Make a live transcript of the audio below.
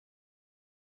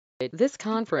This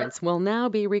conference will now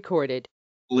be recorded.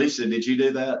 Lisa, did you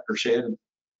do that, or Shannon?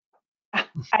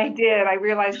 I did. I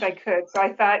realized I could. So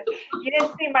I thought, you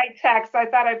didn't see my text. So I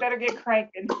thought I better get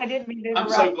cranking. I didn't mean to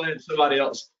interrupt. I'm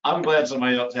glad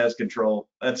somebody else has control.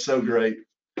 That's so great,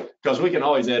 because we can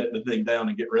always edit the thing down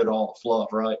and get rid of all the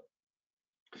fluff, right?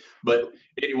 But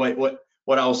anyway,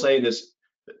 what I was saying is,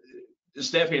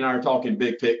 Stephanie and I are talking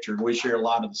big picture. We share a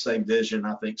lot of the same vision.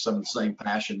 I think some of the same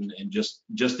passion, and just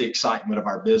the excitement of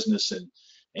our business,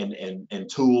 and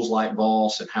tools like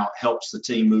Voss, and how it helps the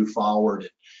team move forward.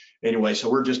 Anyway, so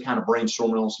we're just kind of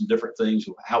brainstorming on some different things,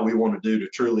 how we want to do to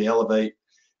truly elevate.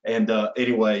 And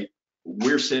anyway,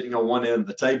 we're sitting on one end of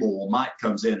the table while Mike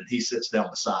comes in, and he sits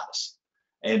down beside us.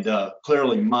 And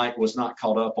clearly Mike was not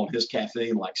caught up on his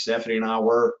caffeine like Stephanie and I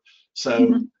were.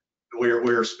 So we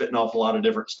were spitting off a lot of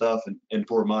different stuff, and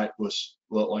poor Mike looked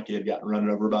like he had gotten run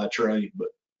over by a train. But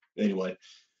anyway,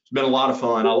 it's been a lot of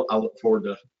fun. I look forward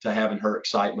to having her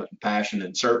excitement and passion,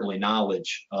 and certainly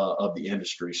knowledge of the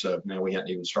industry. So now we hadn't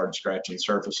even started scratching the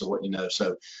surface of what you know.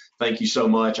 So thank you so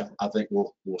much. I think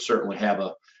we'll certainly have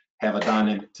a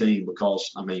dynamic team,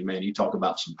 because I mean, man, you talk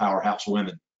about some powerhouse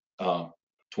women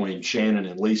between Shannon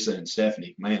and Lisa and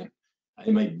Stephanie. Man,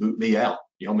 they may boot me out.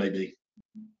 Y'all may be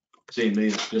seeing me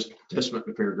as just a participant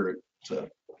in the peer group.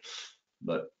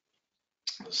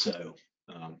 So,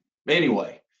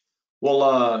 anyway.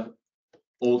 Well,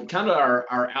 kind of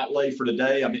our outlay for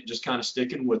today. I mean, just kind of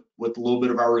sticking with a little bit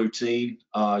of our routine.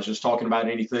 Just talking about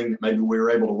anything that maybe we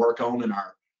were able to work on in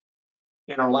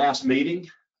our last meeting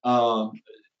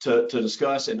to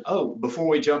discuss. And before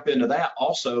we jump into that,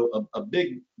 also a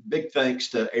big thanks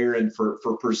to Aaron for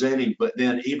presenting, but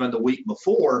then even the week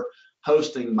before,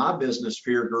 hosting my business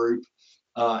peer group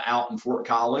out in Fort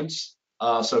Collins.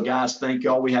 So guys, thank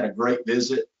y'all. We had a great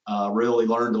visit. Really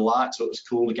learned a lot, so it was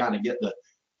cool to kind of get to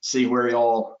see where you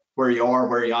are, where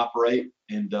you operate.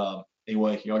 And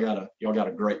anyway, y'all got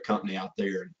a great company out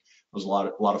there, and it was a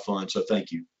lot of fun. So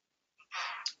thank you.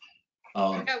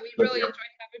 Yeah, we really enjoyed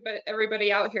having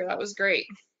everybody out here. That was great.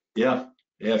 Yeah.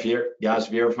 If you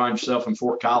ever find yourself in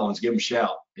Fort Collins, give them a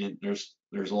shout. And there's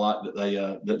a lot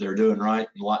that they're doing right,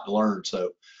 and a lot to learn.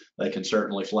 So they can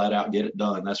certainly flat out get it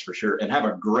done. That's for sure. And have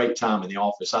a great time in the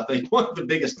office. I think one of the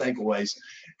biggest takeaways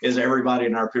is everybody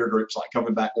in our peer groups like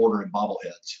coming back ordering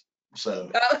bobbleheads.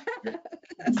 So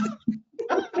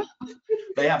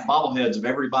they have bobbleheads of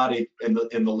everybody in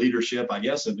the leadership, I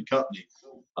guess, in the company.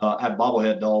 Have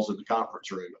bobblehead dolls in the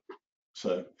conference room.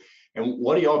 So, and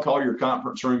what do y'all call your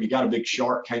conference room? You got a big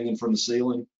shark hanging from the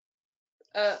ceiling?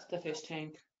 The fish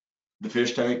tank. The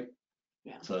fish tank?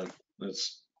 Yeah. So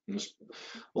it's a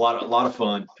lot of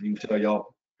fun. You can tell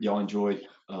y'all enjoy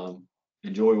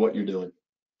what you're doing.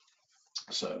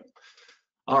 So,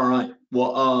 all right.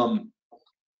 Well,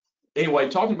 anyway,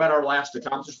 talking about our last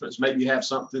accomplishments, maybe you have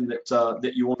something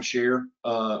that you want to share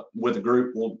with the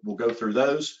group. We'll go through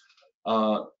those.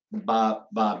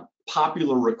 By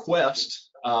popular request,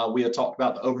 we had talked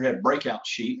about the overhead breakout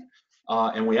sheet,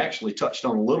 and we actually touched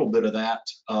on a little bit of that.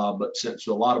 But since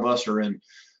a lot of us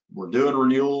we're doing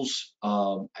renewals,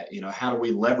 how do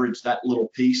we leverage that little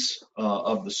piece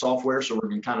of the software? So we're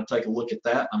going to kind of take a look at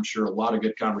that. I'm sure a lot of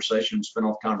good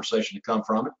spin-off conversation to come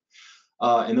from it.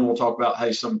 And then we'll talk about,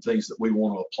 hey, some things that we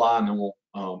want to apply, and then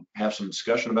we'll have some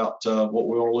discussion about what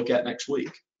we want to look at next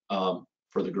week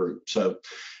for the group. So,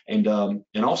 and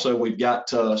also we've got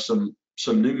some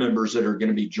new members that are going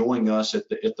to be joining us at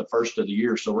the first of the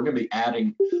year. So we're going to be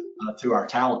adding to our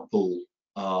talent pool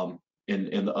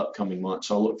in the upcoming months.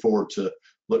 So I look forward to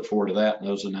that, and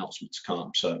those announcements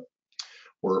come. So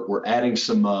we're adding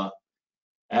some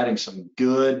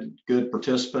good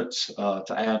participants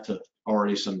to add to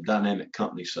already some dynamic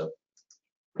companies. So,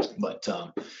 but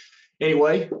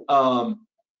anyway,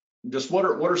 just what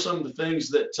are some of the things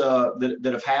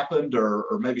that have happened,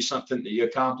 or maybe something that you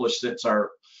accomplished since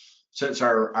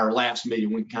our last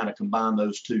meeting? We can kind of combine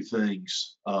those two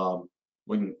things.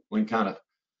 We can kind of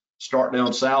start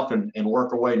down south and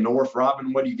work our way north.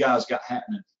 Robin, what do you guys got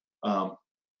happening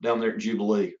down there at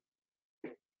Jubilee?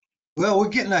 Well, we're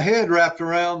getting our head wrapped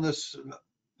around this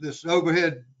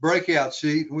overhead breakout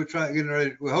sheet, and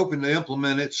we're hoping to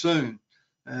implement it soon.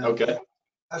 And okay.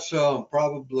 That's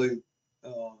probably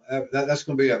that's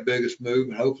going to be our biggest move,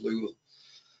 and hopefully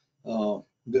we'll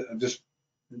just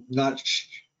not,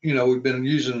 we've been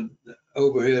using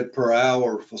overhead per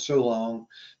hour for so long.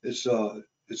 It's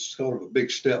sort of a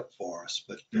big step for us,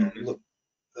 but look,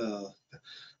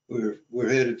 we're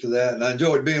headed to that, and I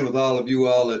enjoyed being with all of you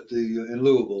all in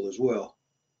Louisville as well.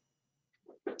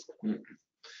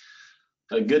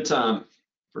 A good time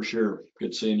for sure.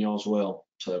 Good seeing y'all as well.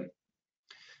 So,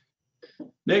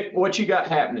 Nick, what you got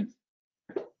happening?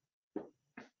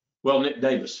 Well, Nick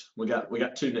Davis, we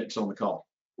got two Nicks on the call.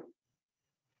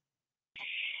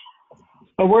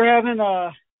 But we're having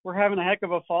a heck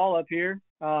of a fall up here.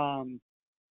 Gotten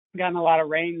a lot of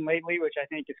rain lately, which I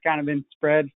think has kind of been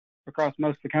spread across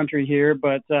most of the country here,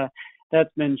 but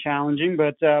that's been challenging.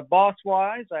 But boss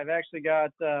wise, I've actually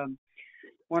got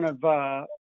one of our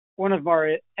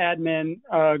admin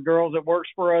girls that works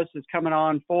for us is coming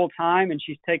on full time, and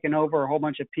she's taken over a whole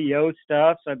bunch of PO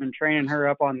stuff. So I've been training her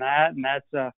up on that, and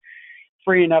that's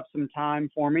freeing up some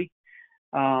time for me.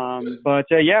 But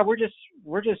yeah, we're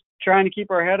just trying to keep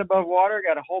our head above water.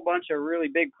 Got a whole bunch of really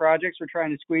big projects we're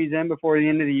trying to squeeze in before the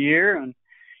end of the year, and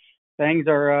things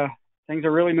are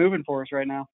really moving for us right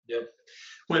now. Yep.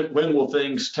 When will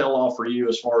things tail off for you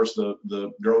as far as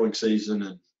the growing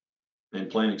season and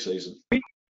planting season?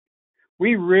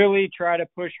 We really try to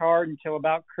push hard until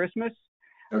about Christmas.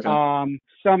 Okay.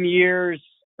 Some years,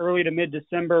 early to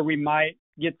mid-December, we might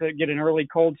get an early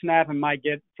cold snap and might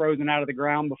get frozen out of the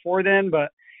ground before then,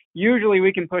 but usually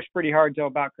we can push pretty hard till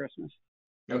about Christmas.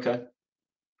 Okay.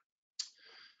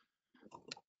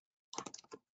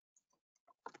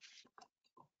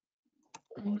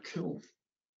 Oh, cool.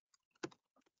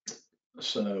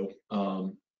 So,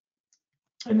 and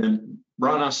then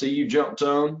Brian, I see you jumped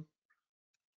on.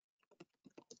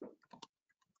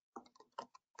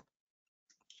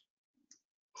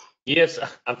 Yes,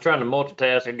 I'm trying to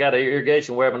multitask. I got an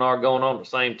irrigation webinar going on at the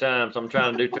same time, so I'm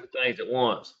trying to do two things at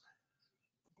once.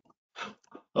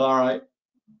 All right.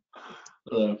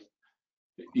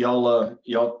 Y'all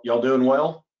doing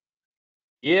well?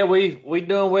 Yeah, we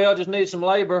doing well. Just need some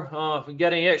labor. If we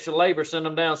got any extra labor, send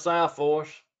them down south for us.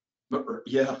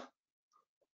 Yeah.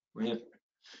 Man,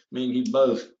 me and you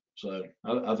both. So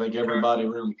I think everybody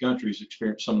around the country has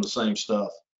experienced some of the same stuff.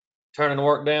 Turning the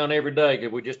work down every day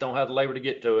because we just don't have the labor to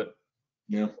get to it.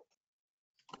 Yeah.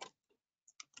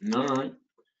 All right.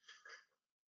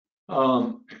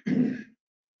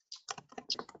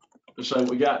 So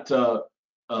we got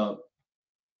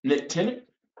Nick Tennant.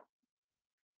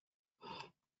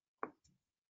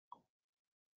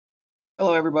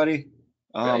 Hello, everybody.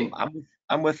 Hey.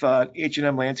 I'm with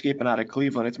H&M Landscaping out of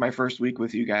Cleveland. It's my first week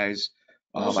with you guys.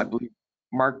 Awesome. I believe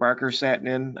Mark Barker sat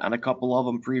in on a couple of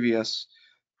them previous,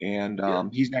 and Yeah.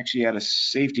 he's actually at a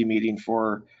safety meeting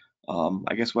for,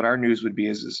 I guess what our news would be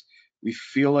is we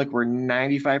feel like we're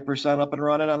 95% up and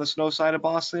running on the snow side of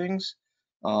boss things,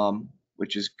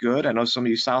 which is good. I know some of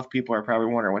you south people are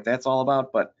probably wondering what that's all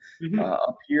about, but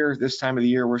up here this time of the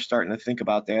year, we're starting to think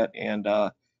about that and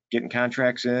getting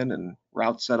contracts in and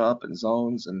routes set up and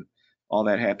zones and all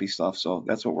that happy stuff. So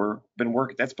that's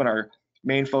what that's been our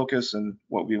main focus and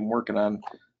what we've been working on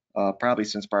probably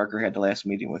since Barker had the last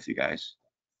meeting with you guys.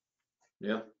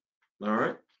 Yeah. All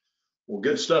right. Well,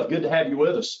 good stuff. Good to have you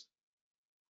with us.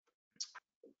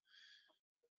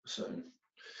 So,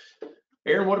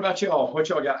 Aaron, what about y'all? What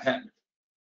y'all got happening?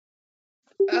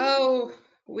 Oh,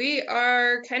 we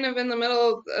are kind of in the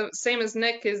middle of, same as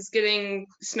Nick, is getting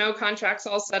snow contracts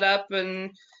all set up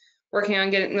and working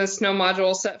on getting the snow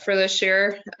module set for this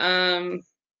year.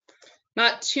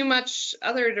 Not too much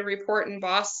other to report in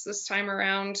Boss this time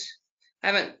around.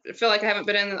 I feel like I haven't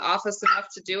been in the office enough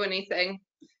to do anything.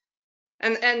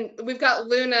 And we've got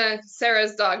Luna,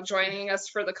 Sarah's dog, joining us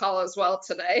for the call as well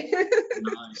today.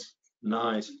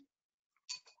 Nice.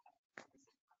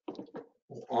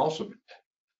 Awesome.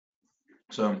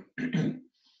 So,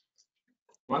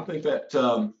 well, I think that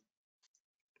that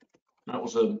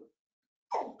was a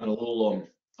little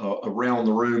around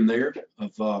the room there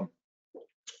of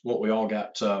what we all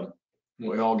got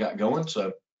going.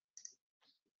 So,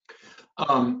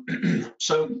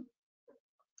 so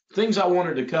things I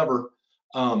wanted to cover.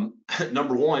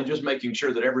 Number one, just making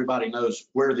sure that everybody knows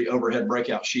where the overhead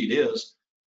breakout sheet is.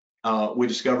 We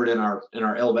discovered in our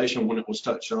elevation when it was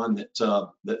touched on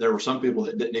that there were some people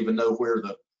that didn't even know where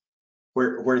the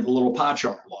little pie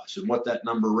chart was and what that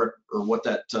number or what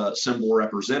that symbol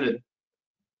represented.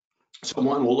 So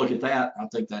one, we'll look at that. I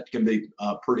think that can be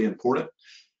pretty important.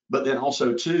 But then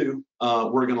also too,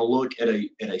 we're going to look at a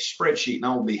spreadsheet, and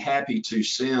I'll be happy to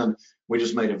send. We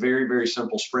just made a very, very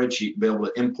simple spreadsheet to be able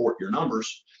to import your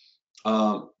numbers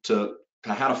to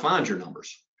how to find your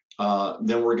numbers.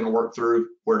 Then we're going to work through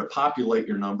where to populate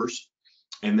your numbers,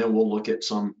 and then we'll look at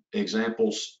some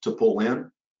examples to pull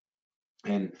in.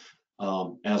 And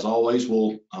as always,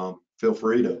 we'll feel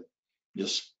free to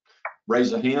just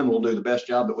raise a hand. We'll do the best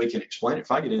job that we can explain it.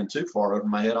 If I get in too far over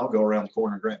my head, I'll go around the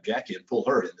corner and grab Jackie and pull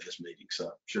her into this meeting. So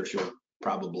I'm sure she'll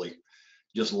probably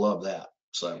just love that.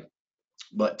 So,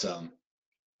 but I'm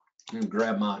gonna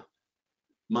grab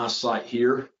my site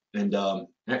here, and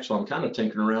actually, I'm kind of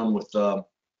tinkering around with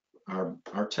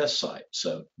our test site.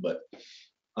 So, but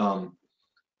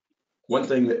one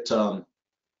thing that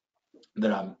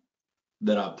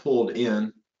I pulled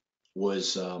in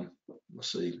was,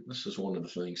 let's see, this is one of the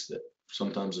things that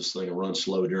sometimes this thing will run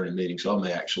slow during a meeting, so I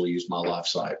may actually use my live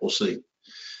site. We'll see.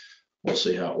 We'll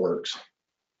see how it works,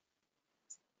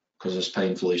 because it's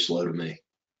painfully slow to me.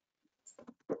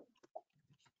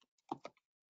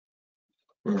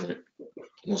 All right,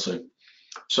 we'll see.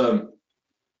 So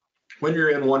when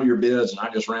you're in one of your bids, and I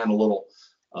just ran a little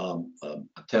a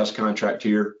test contract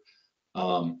here,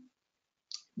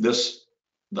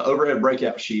 the overhead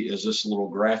breakout sheet is this little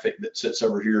graphic that sits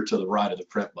over here to the right of the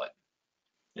print button.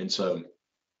 And so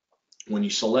when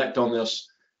you select on this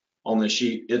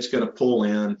sheet, it's going to pull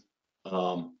in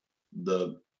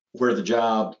where the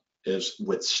job is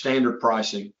with standard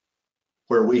pricing,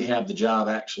 where we have the job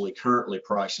actually currently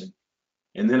pricing.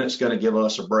 And then it's going to give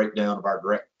us a breakdown of our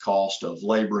direct cost of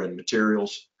labor and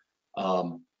materials.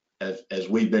 As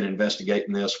we've been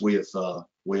investigating this, we've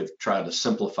tried to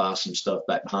simplify some stuff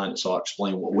back behind it, so I'll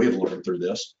explain what we've learned through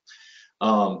this.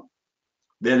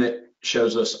 Then it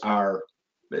shows us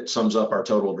it sums up our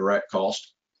total direct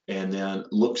cost, and then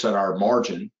looks at our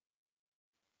margin,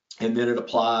 and then it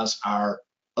applies our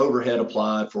overhead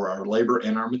applied for our labor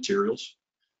and our materials,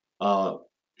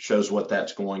 shows what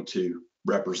that's going to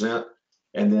represent,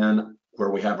 and then where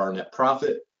we have our net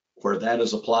profit, where that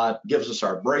is applied, gives us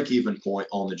our break-even point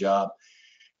on the job,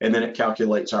 and then it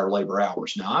calculates our labor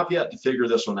hours. Now, I've yet to figure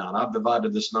this one out. I've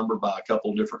divided this number by a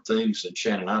couple different things, and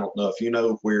Shannon, I don't know if you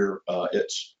know where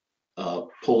it's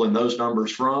pulling those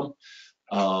numbers from,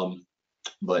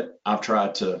 but I've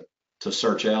tried to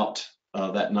search out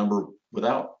that number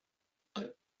without a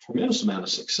tremendous amount of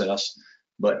success,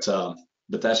 but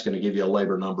that's going to give you a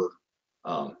labor number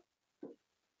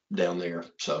down there.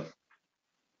 So,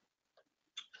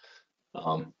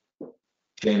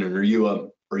 Shannon, are you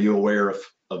aware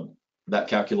of that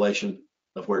calculation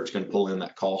of where it's going to pull in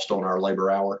that cost on our labor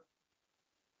hour?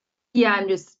 Yeah, I'm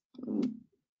just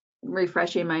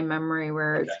refreshing my memory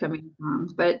where it's coming from,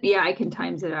 but yeah, I can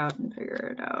times it out and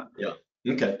figure it out. Yeah.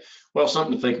 Okay. Well,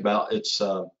 something to think about. It's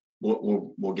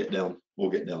we'll get down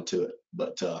to it.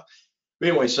 But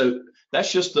anyway, so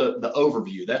that's just the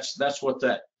overview. That's what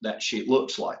that sheet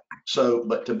looks like. So,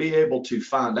 but to be able to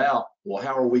find out, well,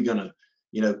 how are we going to,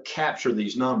 capture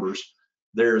these numbers?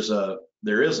 There is a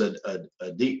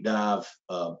deep dive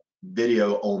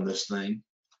video on this thing,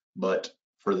 but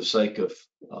for the sake of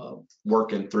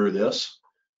working through this,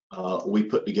 we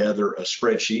put together a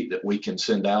spreadsheet that we can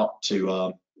send out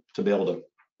to be able to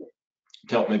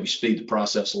help maybe speed the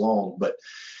process along. But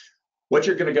what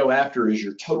you're going to go after is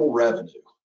your total revenue.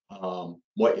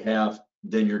 What you have,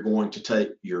 then you're going to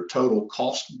take your total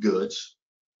cost of goods,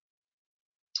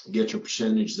 get your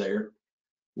percentage there,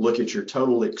 look at your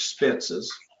total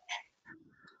expenses,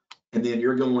 and then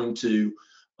you're going to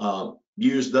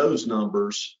use those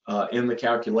numbers in the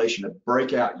calculation to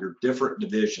break out your different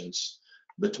divisions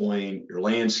between your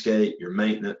landscape, your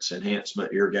maintenance,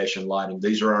 enhancement, irrigation, lighting.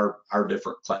 These are our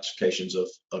different classifications of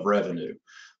revenue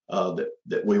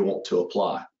that we want to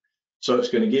apply. So it's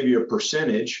going to give you a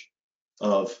percentage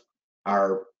of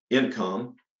our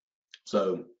income.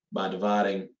 So by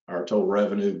dividing our total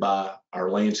revenue by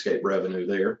our landscape revenue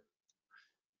there,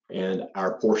 and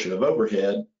our portion of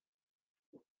overhead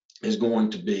is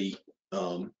going to be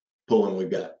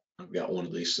pulling. I've got one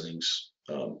of these things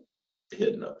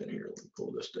hidden up in here. Let me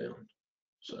pull this down.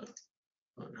 So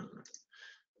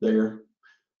there.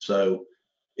 So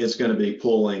it's going to be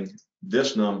pulling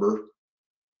this number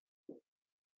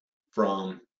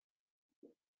from,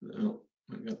 well,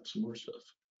 I got some more stuff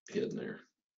hidden there.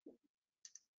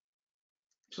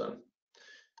 So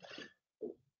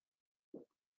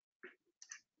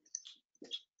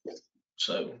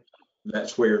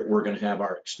that's where we're going to have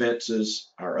our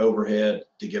expenses, our overhead,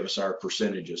 to give us our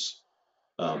percentages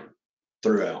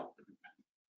throughout.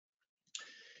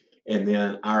 And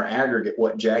then our aggregate,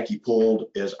 what Jackie pulled,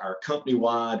 is our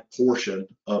company-wide portion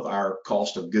of our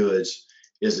cost of goods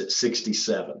is at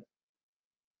 67.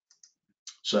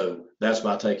 So that's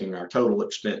by taking our total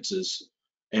expenses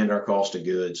and our cost of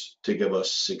goods to give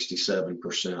us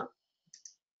 67%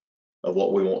 of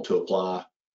what we want to apply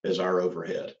as our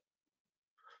overhead.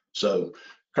 So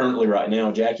currently right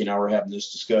now, Jackie and I were having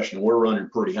this discussion. We're running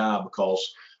pretty high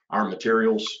because our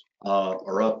materials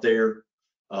are up there.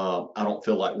 I don't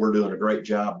feel like we're doing a great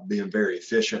job being very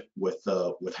efficient with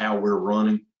how we're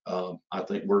running. I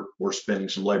think we're spending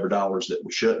some labor dollars that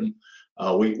we shouldn't.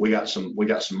 We got some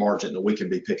margin that we can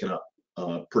be picking up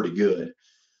pretty good.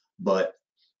 But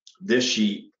this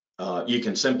sheet, you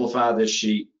can simplify this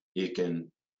sheet. You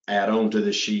can add on to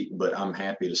this sheet, but I'm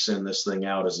happy to send this thing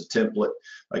out as a template.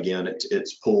 Again,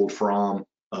 it's pulled from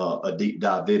a deep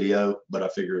dive video, but I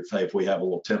figured if we have a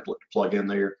little template to plug in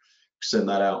there, send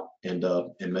that out, and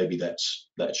maybe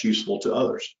that's useful to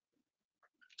others.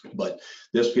 But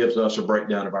this gives us a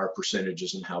breakdown of our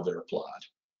percentages and how they're applied.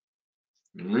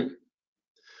 All right.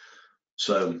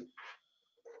 So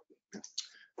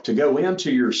to go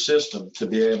into your system to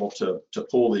be able to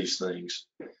pull these things,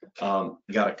 got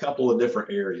a couple of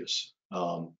different areas.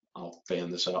 I'll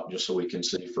fan this out just so we can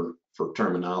see for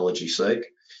terminology's sake.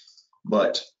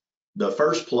 But the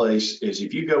first place is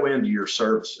if you go into your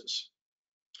services,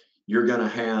 you're going to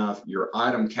have your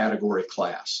item category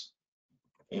class.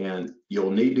 And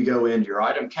you'll need to go into your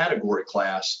item category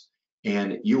class,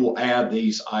 and you will add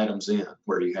these items in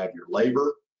where you have your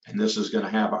labor, and this is going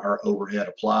to have our overhead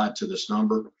applied to this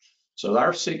number. So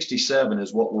our 67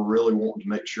 is what we're really wanting to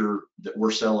make sure that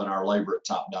we're selling our labor at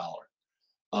top dollar.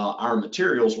 Our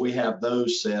materials, we have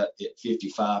those set at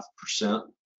 55%.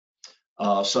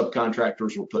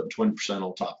 Subcontractors, we're putting 20%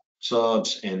 on top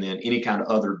subs, and then any kind of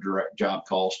other direct job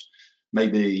cost,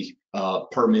 maybe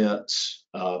permits,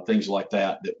 things like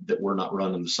that we're not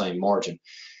running the same margin.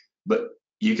 But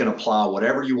you can apply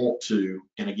whatever you want to,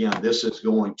 and again, this is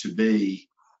going to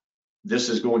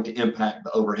impact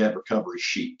the overhead recovery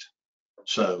sheet.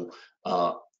 So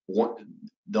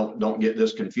don't get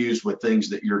this confused with things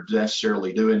that you're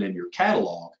necessarily doing in your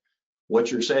catalog.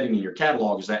 What you're setting in your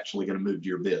catalog is actually going to move to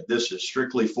your bid. This is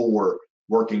strictly for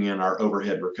working in our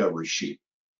overhead recovery sheet.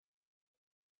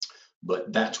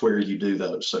 But that's where you do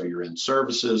those. So you're in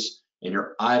services, and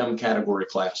your item category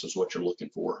class is what you're looking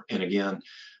for. And again,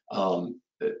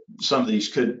 some of these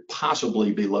could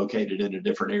possibly be located in a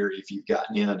different area if you've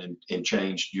gotten in and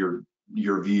changed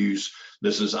your views.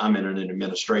 I'm in an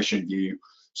administration view,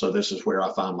 so this is where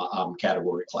I find my item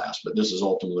category class, but this is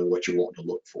ultimately what you want to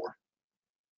look for.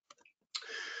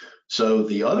 So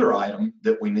the other item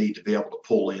that we need to be able to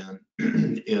pull in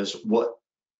is what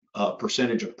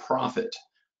percentage of profit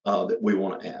that we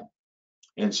want to add.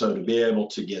 And so to be able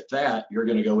to get that, you're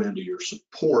going to go into your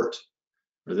support,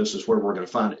 or this is where we're going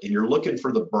to find it, and you're looking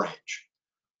for the branch.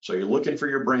 So you're looking for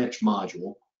your branch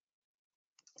module,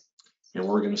 and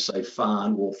we're going to say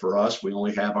find. Well, for us, we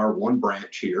only have our one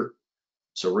branch here.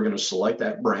 So we're going to select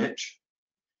that branch,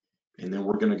 and then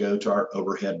we're going to go to our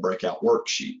overhead breakout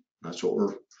worksheet. That's what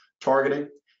we're targeting.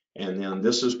 And then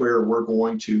this is where we're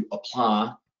going to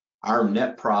apply our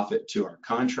net profit to our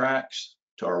contracts,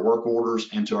 to our work orders,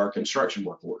 and to our construction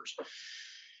work orders.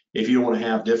 If you want to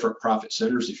have different profit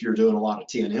centers, if you're doing a lot of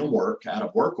T&M work out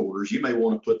of work orders, you may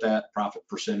want to put that profit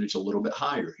percentage a little bit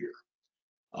higher here.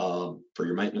 For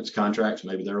your maintenance contracts,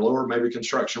 maybe they're lower, maybe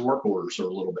construction work orders are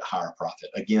a little bit higher profit.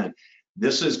 Again,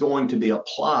 this is going to be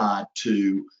applied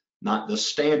to not the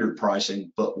standard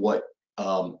pricing, but what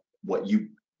you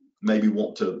maybe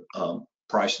want to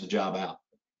price the job out.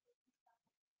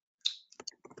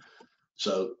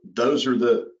 So those are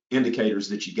the indicators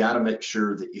that you got to make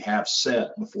sure that you have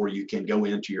set before you can go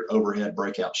into your overhead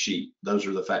breakout sheet. Those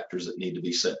are the factors that need to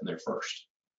be set in there first.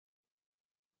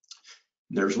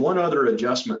 There's one other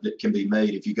adjustment that can be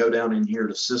made. If you go down in here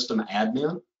to System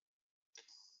Admin,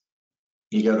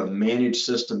 you go to Manage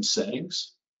System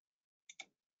Settings,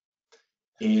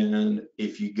 and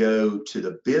if you go to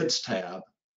the Bids tab,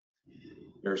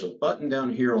 there's a button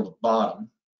down here on the bottom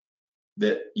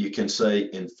that you can say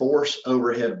Enforce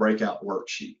Overhead Breakout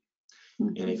Worksheet.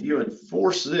 And if you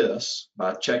enforce this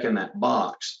by checking that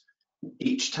box,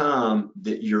 each time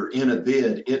that you're in a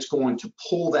bid, it's going to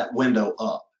pull that window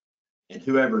up. And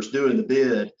whoever's doing the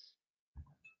bid,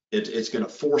 it's going to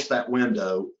force that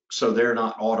window so they're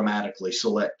not automatically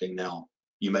selecting. Now,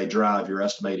 you may drive your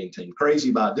estimating team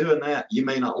crazy by doing that. You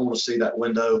may not want to see that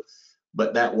window,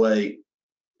 but that way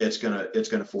it's going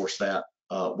to force that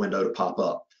window to pop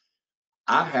up.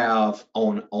 I have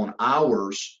on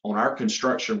our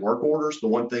construction work orders, the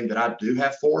one thing that I do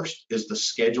have forced is the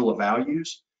schedule of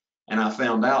values. And I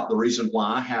found out the reason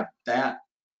why I have that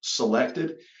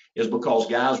selected is because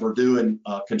guys were doing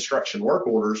construction work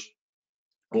orders.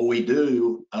 Well, we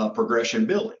do progression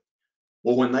billing.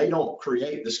 Well, when they don't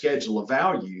create the schedule of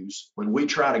values, when we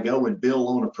try to go and bill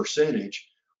on a percentage,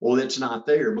 well, it's not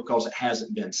there because it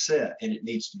hasn't been set, and it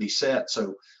needs to be set.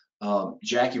 So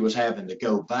Jackie was having to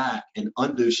go back and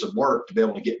undo some work to be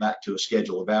able to get back to a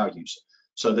schedule of values.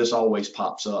 So this always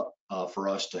pops up for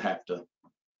us to have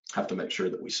to make sure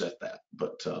that we set that.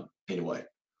 But anyway,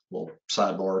 little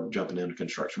sidebar jumping into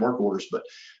construction work orders, but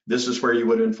this is where you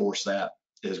would enforce that,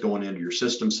 is going into your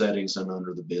system settings and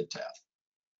under the bid tab.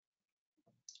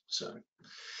 So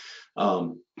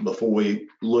before we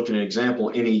look at an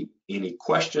example, any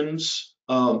questions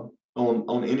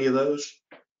on any of those?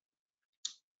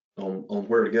 On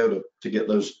where to go to get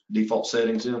those default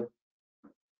settings in?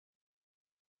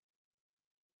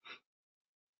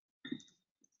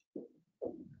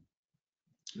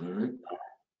 All right.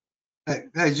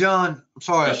 Hey, John, I'm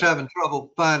sorry, I was Yes, sir. having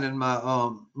trouble finding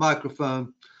my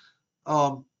microphone.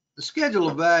 The schedule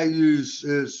of values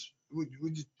is, would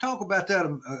you talk about that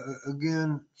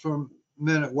again for a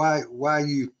minute? Why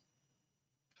you,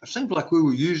 it seems like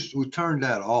we turned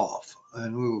that off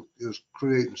and it was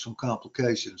creating some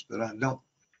complications, but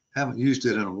haven't used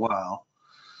it in a while.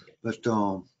 But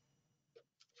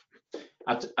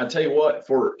I tell you what,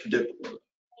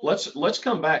 let's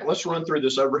come back. Let's run through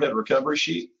this overhead recovery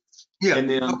sheet. yeah, And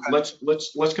then okay,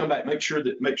 let's come back. Make sure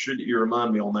that you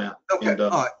remind me on that. okay, And, all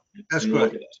right, that's and great.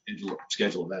 look at that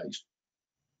schedule of values.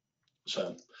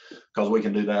 So, because we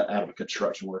can do that out of a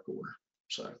construction work order.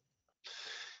 So,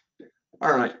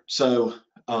 all right. So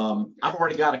I've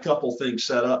already got a couple things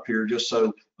set up here, just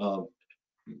so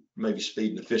maybe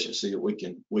speed and efficiency that we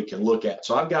can look at.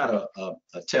 So I've got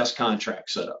a test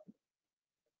contract set up.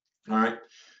 All right.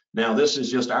 Now this is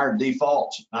just our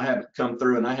defaults. I haven't come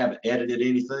through and I haven't edited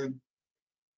anything.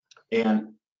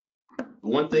 And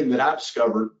one thing that I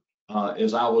discovered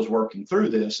as I was working through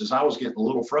this is I was getting a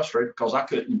little frustrated because I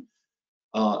couldn't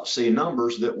see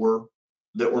numbers that were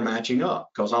matching up,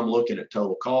 because I'm looking at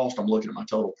total cost, I'm looking at my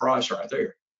total price right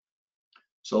there.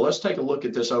 So let's take a look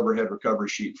at this overhead recovery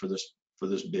sheet for this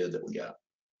bid that we got.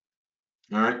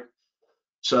 All right.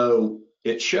 So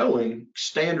it's showing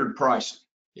standard pricing.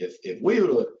 If we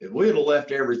would have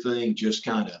left everything just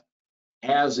kind of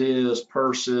as is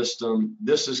per system,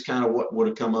 this is kind of what would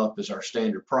have come up as our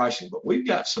standard pricing. But we've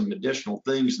got some additional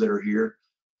things that are here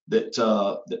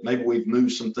that maybe we've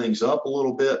moved some things up a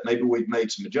little bit, maybe we've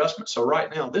made some adjustments. So right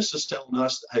now, this is telling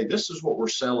us that, hey, this is what we're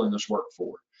selling this work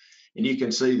for. And you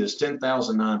can see this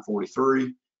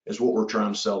 10,943 is what we're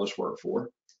trying to sell this work for.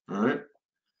 All right.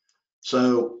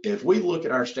 So if we look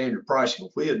at our standard pricing,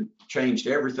 if we had changed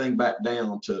everything back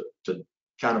down to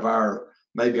kind of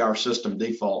maybe our system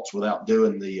defaults without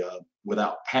doing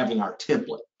without having our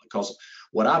template, because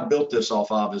what I built this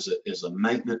off of is a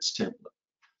maintenance template.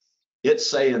 It's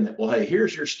saying that, well, hey,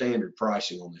 here's your standard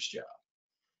pricing on this job.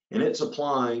 And it's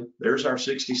applying, there's our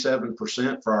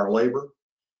 67% for our labor.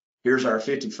 Here's our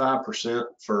 55%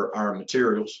 for our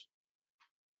materials.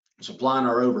 It's applying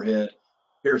our overhead.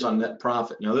 Here's our net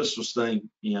profit. Now this was thing,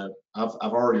 I've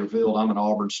already revealed I'm an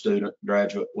Auburn student,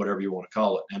 graduate, whatever you want to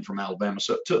call it, and from Alabama.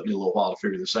 So it took me a little while to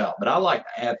figure this out, but I like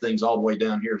to add things all the way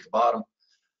down here at the bottom.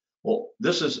 Well,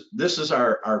 this is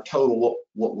our total,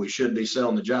 what we should be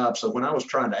selling the job. So when I was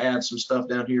trying to add some stuff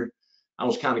down here, I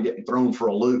was kind of getting thrown for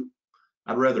a loop.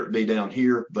 I'd rather it be down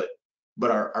here, but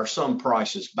our sum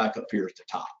price is back up here at the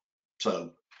top.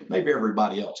 So maybe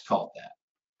everybody else caught that.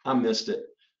 I missed it.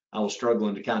 I was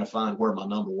struggling to kind of find where my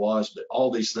number was, but all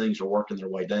these things are working their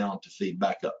way down to feed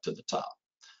back up to the top.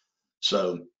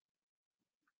 So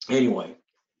anyway,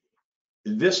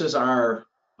 this is our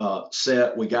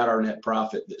set. We got our net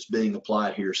profit that's being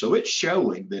applied here. So it's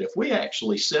showing that if we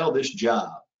actually sell this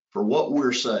job for what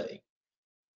we're saying,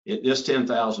 it is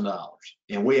 $10,000,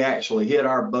 and we actually hit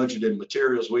our budgeted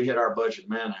materials, we hit our budgeted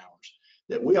man hours,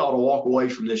 that we ought to walk away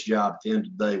from this job at the end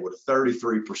of the day with a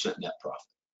 33% net profit.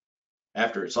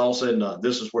 After it's all said and done,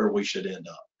 this is where we should end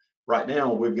up. Right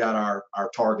now, we've got our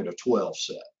target of 12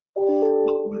 set.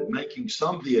 But with making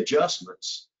some of the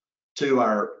adjustments to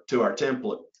our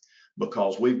template,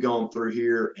 because we've gone through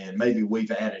here and maybe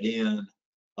we've added in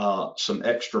some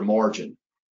extra margin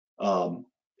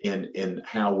in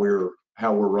how we're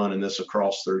running this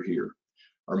across through here.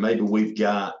 Or maybe we've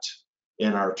got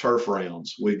in our turf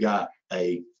rounds, we've got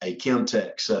a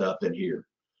Chemtech set up in here.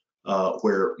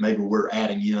 Where maybe we're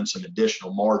adding in some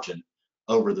additional margin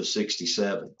over the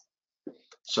 67.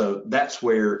 So that's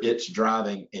where it's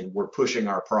driving, and we're pushing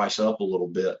our price up a little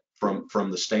bit from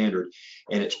the standard.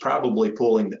 And it's probably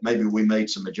pulling that maybe we made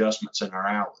some adjustments in our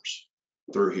hours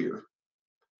through here.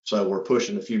 So we're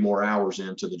pushing a few more hours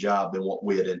into the job than what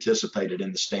we had anticipated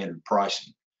in the standard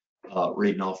pricing,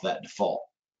 reading off that default.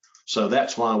 So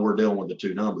that's why we're dealing with the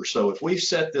two numbers. So if we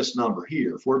set this number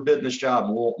here, if we're bidding this job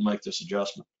and we won't make this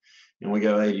adjustment, and we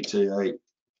go 82.8,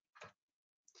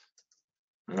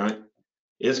 all right,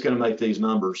 it's going to make these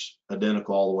numbers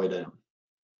identical all the way down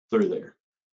through there.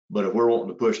 But if we're wanting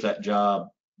to push that job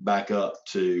back up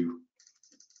to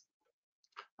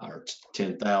our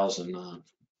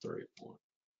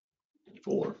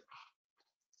 10,003.4,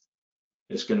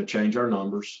 it's going to change our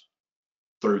numbers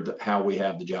through how we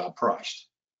have the job priced.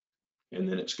 And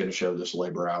then it's going to show this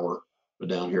labor hour, but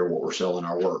down here what we're selling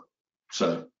our work.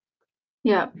 So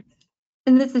Yeah.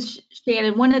 And this is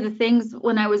Shannon. One of the things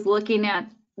when I was looking at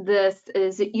this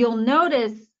is that you'll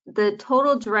notice the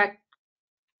total direct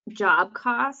job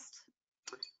cost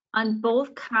on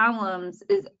both columns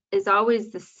is always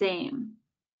the same.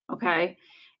 Okay.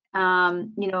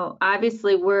 You know,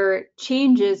 obviously where it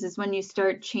changes is when you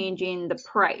start changing the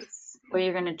price, what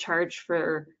you're going to charge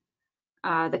for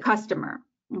the customer.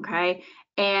 Okay.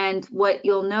 And what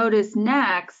you'll notice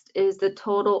next is the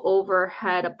total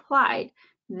overhead applied.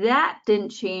 That didn't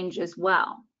change as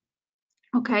well.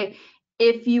 Okay.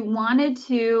 If you wanted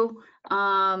to,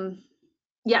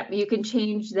 yeah, you can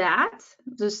change that.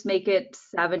 Just make it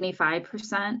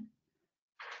 75%.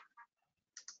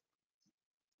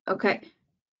 Okay.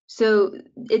 So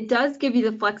it does give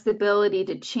you the flexibility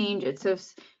to change it. So,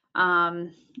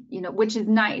 you know, which is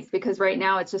nice because right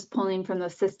now it's just pulling from the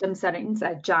system settings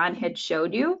that John had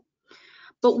showed you.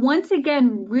 But once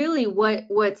again, really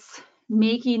what's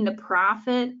making the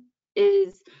profit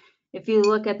is if you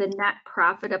look at the net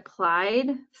profit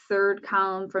applied, third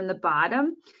column from the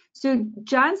bottom. So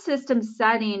John's system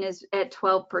setting is at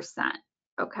 12%,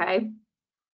 okay?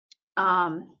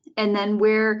 And then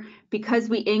because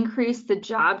we increased the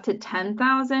job to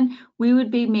 10,000, we would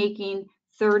be making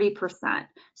 30%.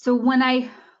 So when I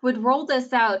would roll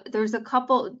this out, there's a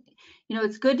couple, you know,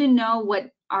 it's good to know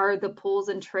what are the pulls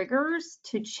and triggers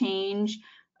to change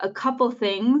a couple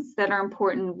things that are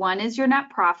important. One is your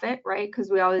net profit, right? Because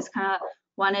we always kind of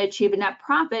want to achieve a net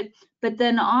profit, but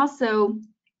then also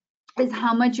is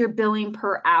how much you're billing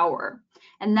per hour.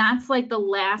 And that's like the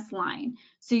last line.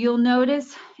 So you'll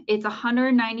notice it's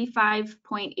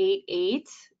 195.88,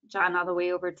 John, all the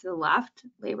way over to the left,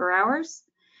 labor hours.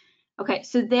 Okay,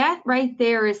 so that right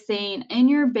there is saying in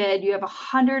your bid, you have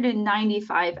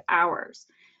 195 hours.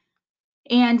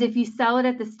 And if you sell it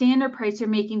at the standard price, you're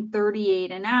making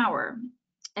 38 an hour.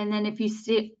 And then if you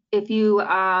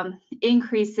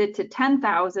increase it to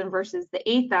 10,000 versus the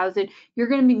 8,000, you're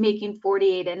going to be making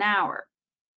 48 an hour.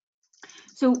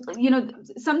 So, you know,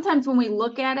 sometimes when we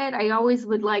look at it, I always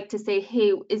would like to say,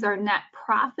 hey, is our net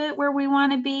profit where we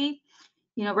want to be?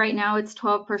 You know, right now it's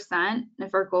 12%.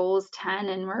 If our goal is 10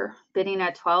 and we're bidding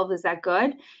at 12, is that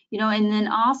good? You know, and then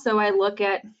also I look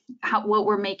at what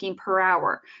we're making per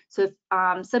hour. So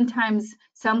sometimes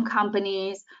some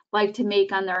companies like to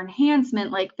make on their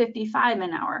enhancement like 55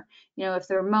 an hour. You know, if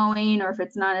they're mowing or if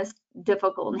it's not as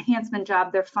difficult enhancement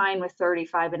job, they're fine with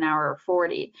 35 an hour or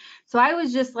 40. So I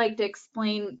always just like to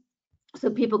explain so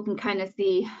people can kind of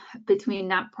see between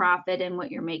net profit and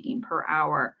what you're making per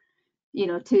hour, you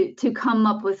know, to come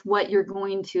up with what you're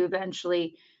going to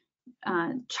eventually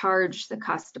charge the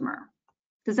customer.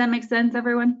 Does that make sense,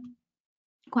 everyone?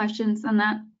 Questions on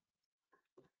that?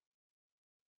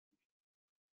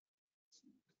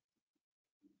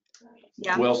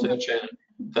 Yeah. Well said, Shannon.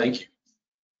 Thank you.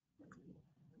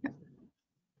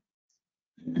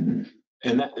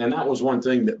 And that was one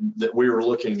thing that we were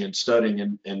looking and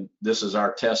studying, and this is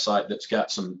our test site that's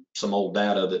got some old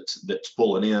data that's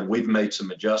pulling in. We've made some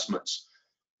adjustments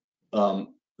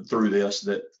through this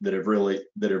that have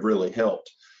really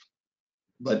helped.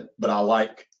 But I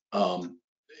like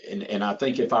and I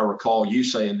think if I recall you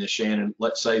saying this, Shannon,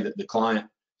 let's say that the client,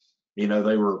 you know,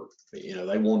 they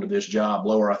wanted this job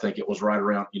lower. I think it was right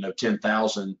around, you know,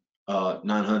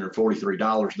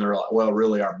 $10,943, and they're like, well,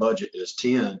 really our budget is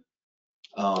 10.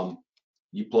 You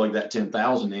plug that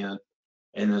 10,000 in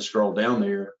and then scroll down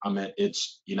there. I mean,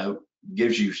 it's, you know,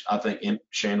 gives you, I think,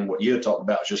 Shannon, what you had talked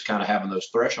about is just kind of having those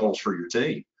thresholds for your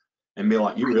team and be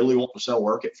like, you really want to sell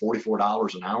work at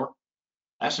 $44 an hour?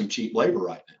 That's some cheap labor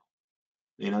right now,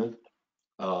 you know?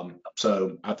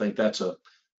 So I think that's a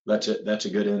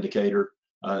good indicator.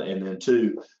 And then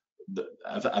two,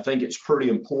 I think it's pretty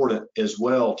important as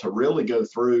well to really go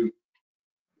through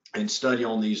and study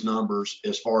on these numbers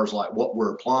as far as like what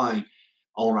we're applying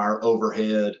on our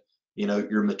overhead, you know,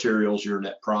 your materials, your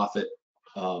net profit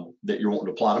that you're wanting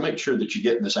to apply to make sure that you're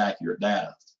getting this accurate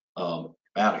data out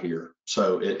of here.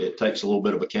 So it takes a little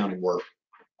bit of accounting work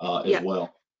as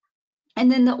well. And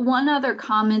then the one other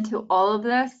comment to all of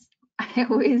this, I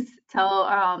always tell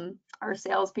our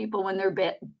salespeople when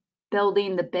they're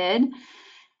building the bid,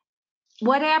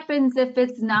 what happens if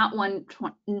it's not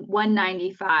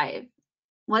 195?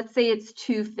 Let's say it's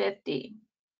 250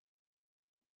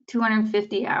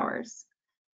 hours.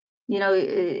 You know,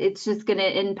 it's just going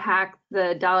to impact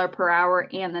the dollar per hour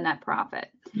and the net profit.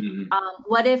 Mm-hmm.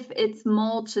 What if it's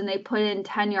mulch and they put in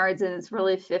 10 yards and it's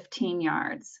really 15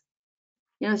 yards?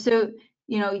 You know, so,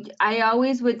 you know, I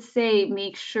always would say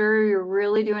make sure you're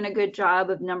really doing a good job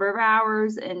of number of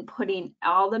hours and putting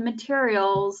all the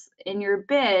materials in your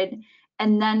bid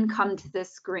and then come to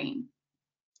this screen.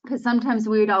 because sometimes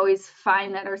we would always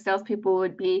find that our salespeople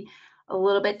would be a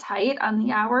little bit tight on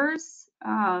the hours,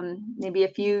 maybe a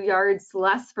few yards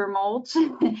less for mulch,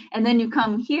 and then you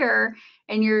come here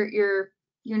and you're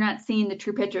not seeing the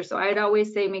true picture. So I'd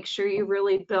always say make sure you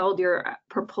really build your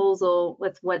proposal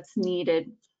with what's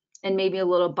needed and maybe a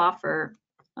little buffer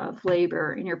of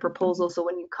labor in your proposal. So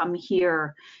when you come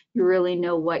here, you really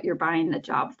know what you're buying the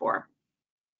job for.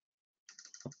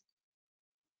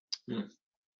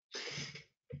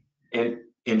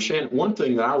 And Shannon, one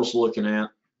thing that I was looking at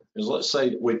is, let's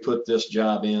say that we put this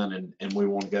job in and we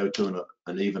want to go to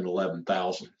an even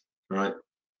 11,000, right?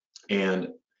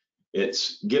 And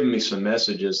it's giving me some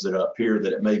messages that up here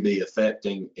that it may be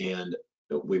affecting, and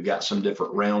we've got some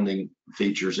different rounding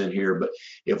features in here. But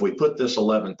if we put this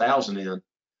 11,000 in,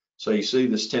 so you see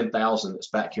this 10,000 that's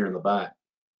back here in the back,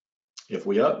 if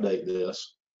we update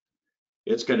this,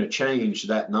 it's going to change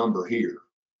that number here.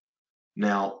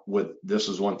 Now, this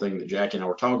is one thing that Jackie and I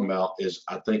were talking about, is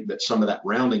I think that some of that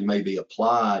rounding may be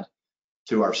applied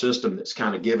to our system that's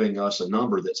kind of giving us a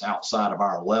number that's outside of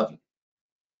our 11.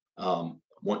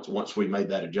 Once we made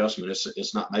that adjustment,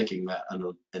 it's not making that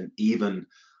an even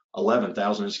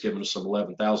 11,000. It's giving us some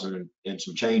 11,000 and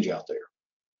some change out there.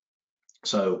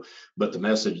 So, but the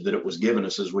message that it was giving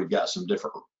us is we've got some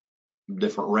different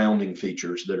rounding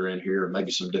features that are in here, and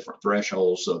maybe some different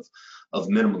thresholds of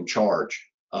minimum charge.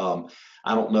 I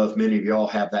don't know if many of y'all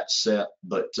have that set,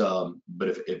 but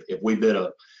if we bid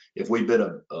a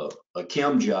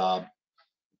chem job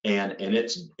and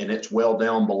it's well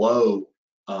down below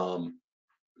our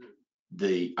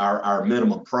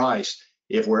minimum price,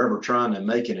 if we're ever trying to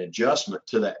make an adjustment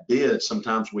to that bid,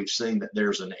 sometimes we've seen that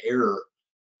there's an error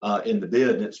in the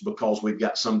bid, and it's because we've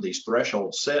got some of these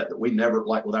thresholds set that we never,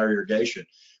 like with our irrigation,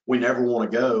 we never want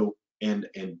to go and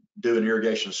do an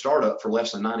irrigation startup for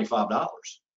less than $95.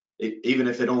 Even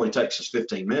if it only takes us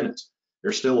 15 minutes,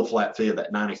 there's still a flat fee of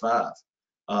that 95.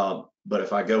 But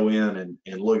if I go in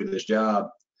and look at this job,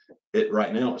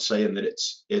 right now it's saying that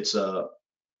it's at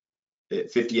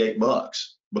 $58,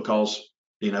 because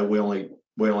we only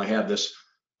have this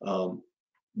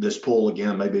this pool.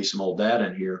 Again, maybe some old data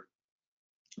in here,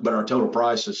 but our total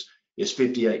price is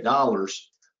 $58.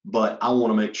 But I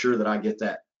want to make sure that I get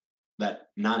that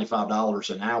 $95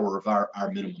 an hour of our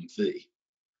minimum fee.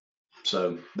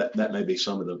 So that may be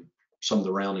some of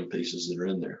the rounding pieces that are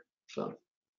in there. So,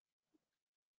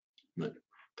 but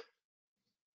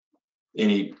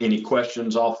any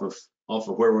questions off of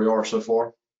where we are so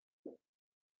far?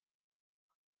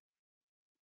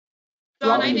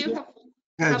 John, Robin, I do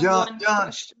Yeah, have John, one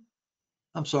question.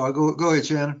 I'm sorry, go ahead,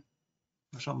 Shannon,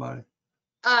 or somebody.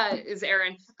 Is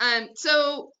Aaron.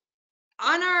 So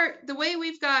on the way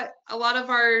we've got a lot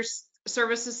of our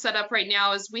services set up right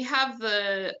now is we have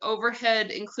the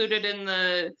overhead included in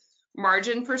the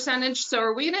margin percentage. So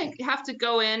are we gonna have to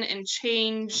go in and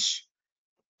change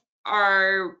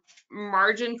our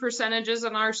margin percentages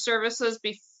on our services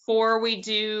before we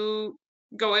do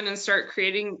go in and start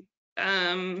creating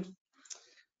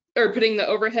or putting the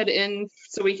overhead in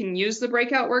so we can use the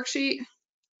breakout worksheet?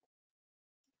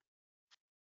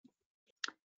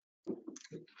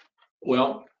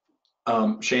 Well,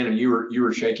 Shannon, you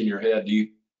were shaking your head. Do you?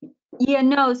 Yeah,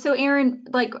 no. So Aaron,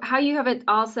 like how you have it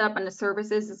all set up on the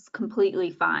services is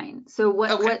completely fine. So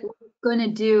what Okay. what we're going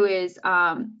to do is,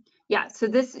 yeah. So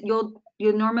this you'll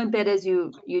normally bid as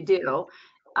you do,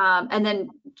 and then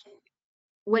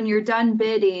when you're done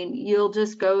bidding, you'll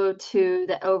just go to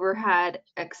the overhead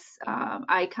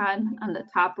icon on the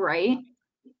top right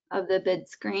of the bid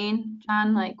screen,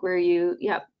 John, like where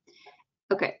yep.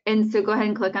 Okay, and so go ahead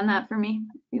and click on that for me,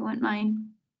 if you wouldn't mind.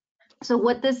 So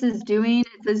what this is doing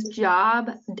is this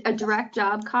a direct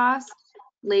job cost,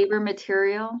 labor,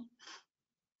 material,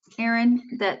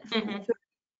 Aaron, that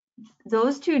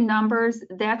those two numbers,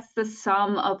 that's the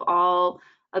sum of all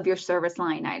of your service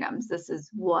line items. This is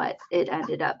what it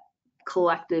ended up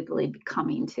collectively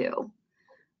coming to.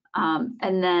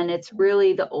 And then it's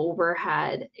really the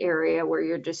overhead area where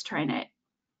you're just trying to,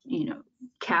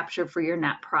 capture for your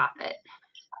net profit.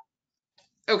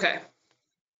 Okay.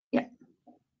 Yeah.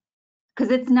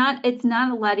 Because it's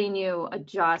not letting you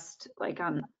adjust like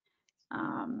on,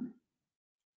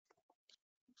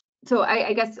 so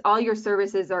I guess all your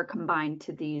services are combined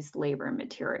to these labor and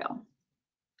material.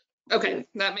 Okay,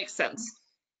 that makes sense.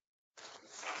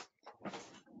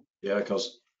 Yeah,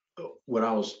 because when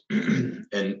I was,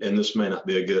 and this may not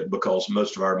be a good, because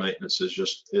most of our maintenance is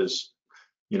just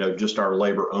our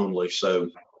labor only. So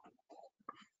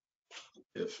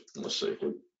let's see if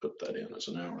we put that in as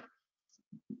an hour.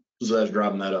 So that's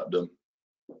driving that up to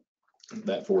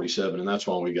that 47, and that's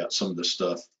why we got some of this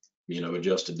stuff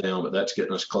adjusted down, but that's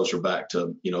getting us closer back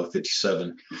to,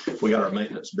 57. We got our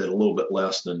maintenance bid a little bit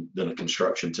less than a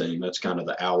construction team. That's kind of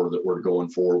the hour that we're going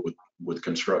for with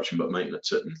construction, but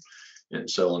maintenance isn't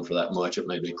selling for that much. It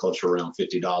may be closer around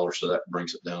 $50. So that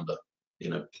brings it down to,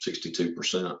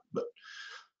 62%, but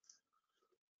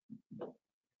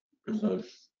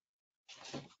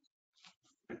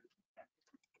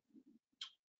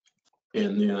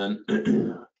and then,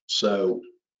 so,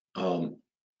 and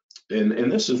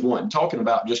this is one talking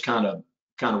about just kind of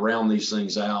round these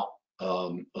things out, a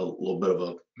little bit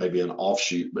of maybe an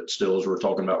offshoot, but still, as we're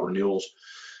talking about renewals,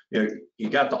 you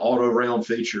got the auto round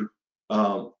feature,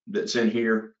 that's in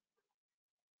here.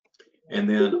 And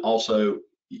then also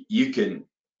you can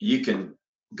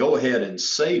go ahead and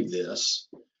save this,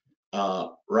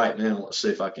 right now. Let's see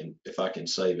if I can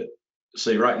save it.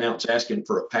 See, right now it's asking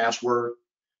for a password.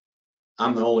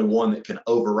 I'm the only one that can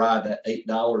override that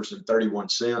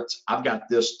 $8.31. I've got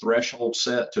this threshold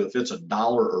set to if it's $1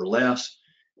 or less,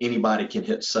 anybody can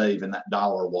hit save and that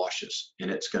dollar washes,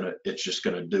 and it's just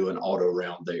gonna do an auto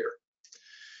round there.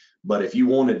 But if you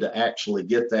wanted to actually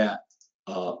get that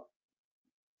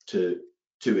to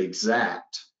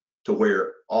exact to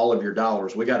where all of your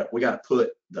dollars, we got to put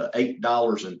the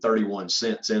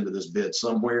 $8.31 into this bid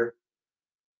somewhere.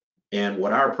 And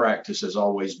what our practice has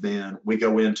always been, we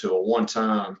go into a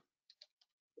one-time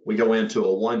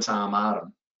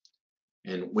item,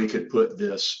 and we could put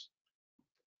this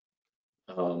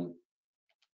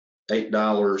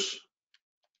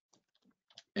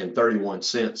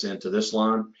 $8.31 into this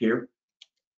line here.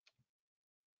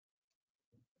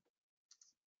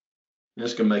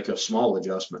 This can make a small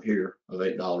adjustment here of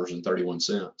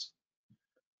 $8.31.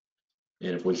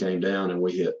 And if we came down and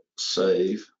we hit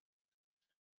save,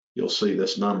 you'll see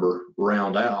this number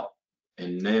round out.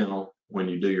 And now when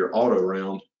you do your auto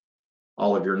round,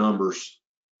 all of your numbers,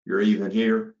 you're even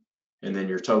here, and then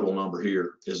your total number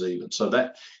here is even. So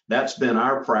that's been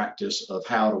our practice of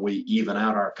how do we even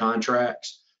out our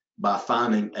contracts, by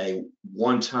finding a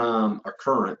one-time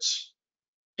occurrence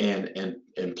and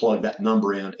plug that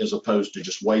number in, as opposed to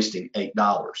just wasting $8.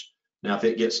 Now, if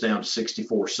it gets down to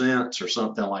 64 cents or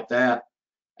something like that,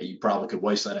 you probably could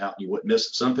waste that out and you wouldn't miss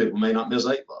it. Some people may not miss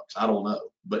 $8. I don't know,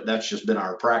 but that's just been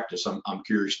our practice. I'm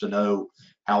curious to know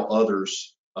how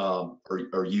others are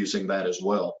using that as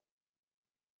well.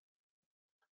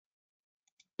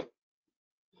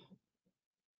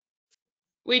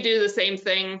 We do the same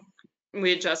thing.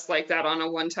 We adjust like that on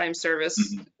a one-time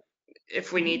service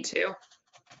if we need to.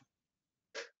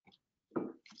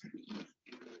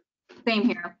 Same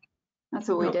here. That's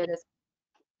what we did.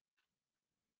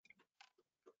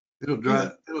 It'll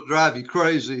drive you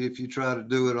crazy if you try to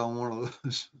do it on one of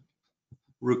those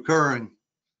recurring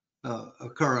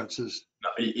occurrences.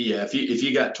 Yeah, if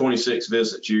you got 26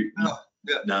 visits, you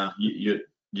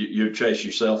chase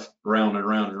yourself round and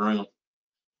round and round.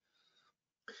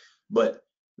 But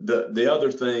the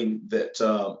other thing that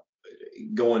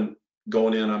going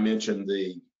in, I mentioned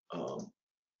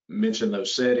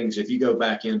those settings. If you go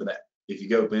back into that, if you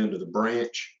go into the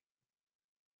branch,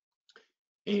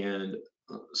 and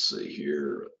let's see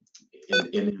here,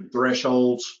 in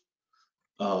thresholds,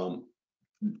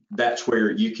 that's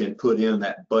where you can put in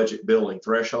that budget billing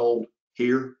threshold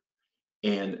here,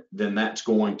 and then that's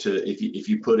going to, if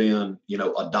you put in,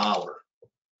 $1,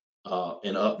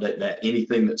 and update that,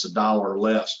 anything that's $1 or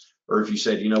less, or if you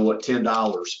said,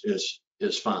 $10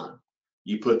 is fine,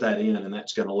 you put that in, and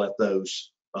that's going to let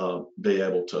those be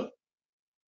able to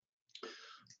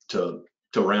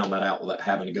round that out without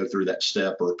having to go through that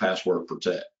step or password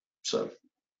protect. So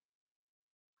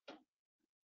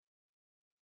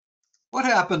what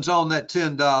happens on that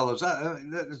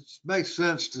 $10? It makes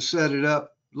sense to set it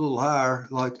up a little higher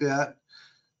like that.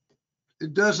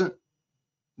 It doesn't,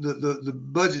 the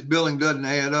budget billing doesn't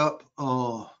add up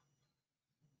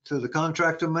to the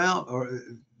contract amount, or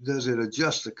does it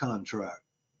adjust the contract?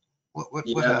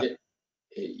 What happens?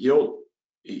 You'll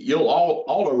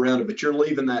auto round it, but you're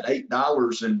leaving that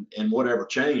 $8 and whatever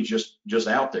change just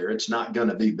out there. It's not going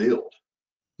to be billed.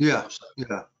 Yeah.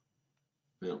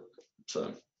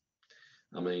 So,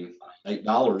 I mean,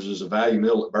 $8 is a value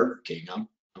meal at Burger King. I'm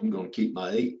going to keep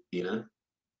my $8.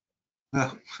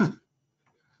 Yeah.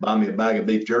 Buy me a bag of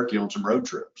beef jerky on some road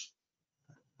trips.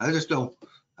 I don't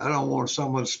want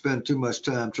someone to spend too much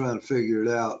time trying to figure it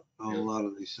out on a lot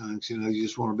of these things. You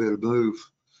just want to be able to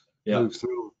move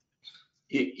through.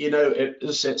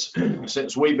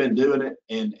 Since we've been doing it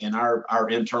and our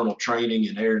internal training,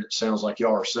 and Aaron, it sounds like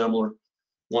y'all are similar.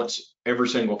 once every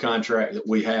single contract that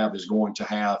we have is going to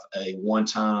have a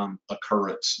one-time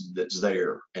occurrence that's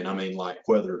there. And I mean, like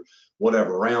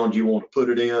whatever round you want to put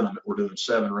it in. I mean, we're doing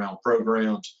 7-round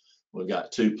programs. We've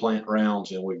got 2 plant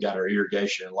rounds, and we've got our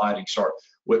irrigation and lighting start.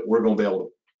 We're going to be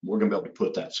able to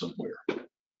put that somewhere.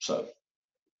 So,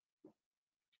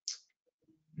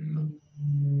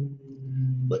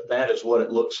 but that is what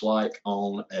it looks like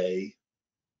on a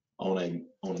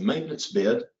maintenance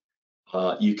bid.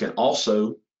 You can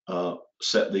also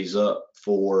set these up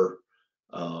for,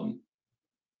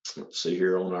 let's see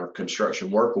here on our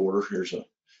construction work order.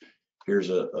 Here's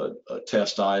a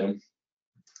test item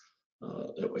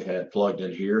that we had plugged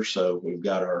in here. So we've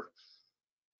got our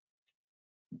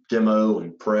demo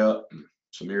and prep and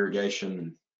some irrigation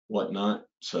and whatnot.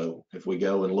 So if we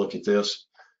go and look at this,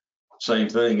 same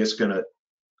thing, it's gonna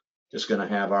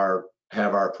have our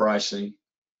pricing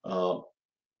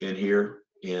in here,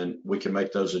 and we can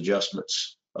make those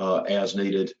adjustments as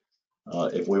needed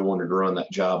if we wanted to run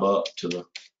that job up to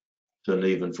an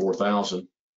even 4,000.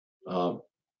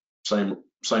 Same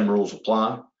rules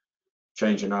apply.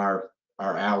 Changing our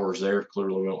hours there.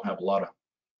 Clearly, we don't have a lot of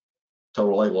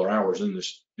total labor hours in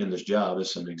this job.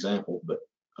 It's an example, but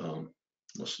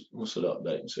let's hit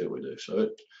update and see what we do. So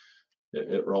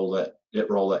it rolled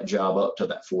that job up to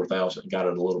that 4,000, got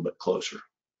it a little bit closer.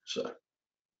 So.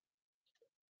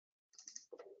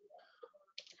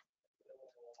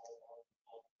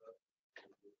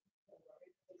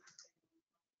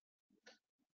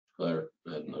 There,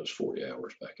 adding those 40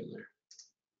 hours back in there.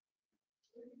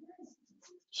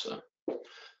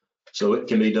 So it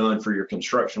can be done for your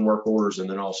construction work orders, and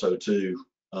then also too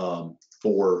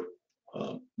for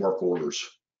work orders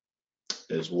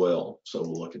as well. So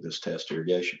we'll look at this test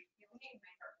irrigation.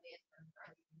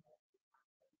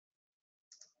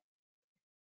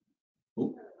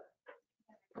 Ooh.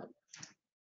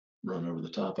 Run over the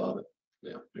top of it.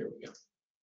 Yeah, here we go.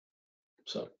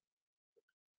 So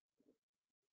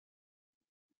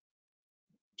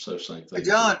same thing. Hey,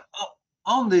 John,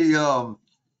 on the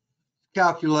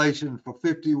calculation for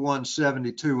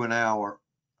 51.72 an hour,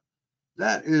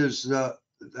 that is the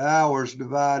hours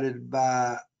divided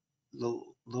by the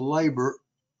labor.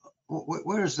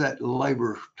 Where's that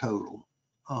labor total?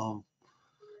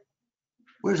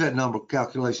 Where's that number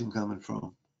calculation coming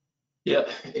from? Yeah,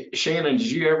 Shannon, did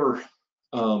you ever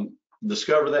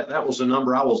discover that? That was the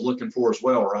number I was looking for as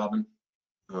well, Robin.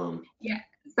 Yeah,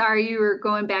 sorry, you were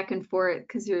going back and forth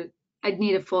because I'd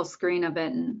need a full screen of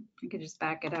it and I could just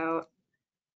back it out.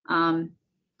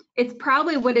 It's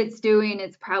probably what it's doing.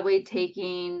 It's probably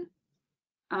taking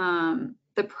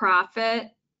the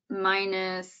profit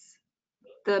minus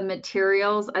the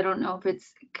materials. I don't know if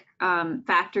it's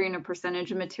factoring a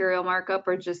percentage of material markup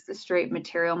or just the straight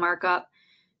material markup,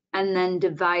 and then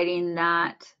dividing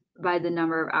that by the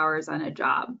number of hours on a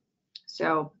job.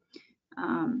 So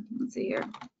let's see here.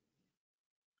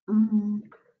 And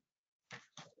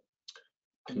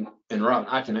Rob,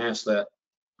 I can ask that.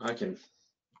 I can.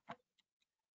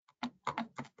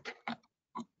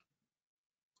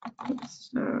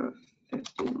 So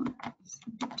 51,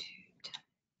 72,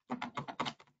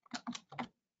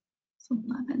 it's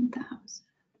 11,000.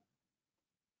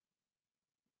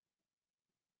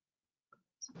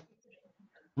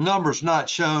 Number's not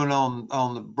shown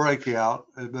on the breakout,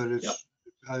 but it's Yep.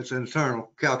 It's an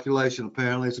internal calculation.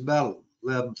 Apparently, it's about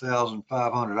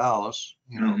 $11,500.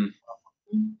 You know.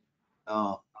 Mm-hmm.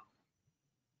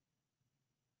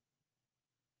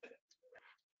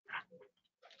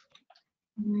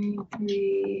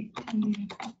 93.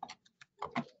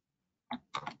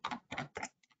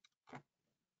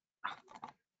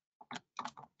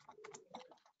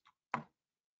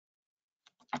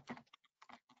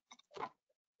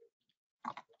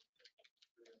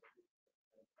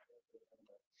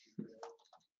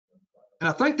 And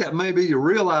I think that may be your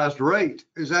realized rate.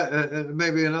 Is that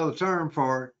maybe another term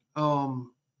for it,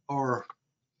 or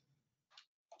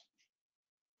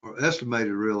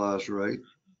estimated realized rate?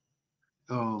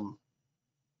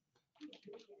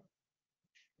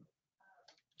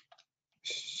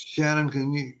 Shannon,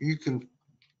 can you can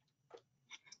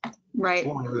Right.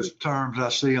 one of those terms I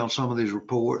see on some of these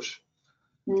reports.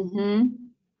 Mm-hmm.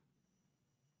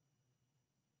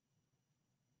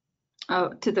 Oh,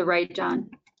 to the right, John.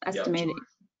 Estimated.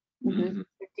 Yep. Mm-hmm.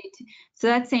 52. So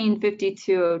that's saying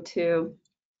 5202.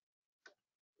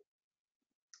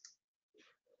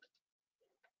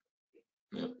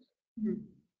 Yep.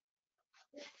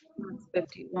 That's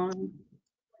 51.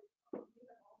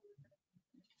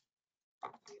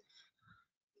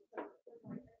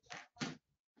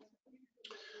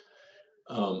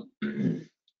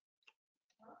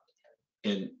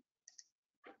 And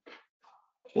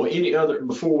Well, any other,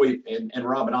 before we, and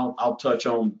Robin, I'll touch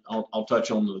on, I'll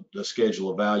touch on the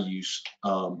schedule of values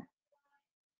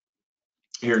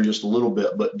here in just a little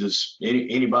bit, but does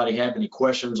anybody have any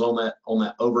questions on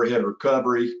that overhead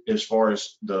recovery as far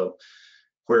as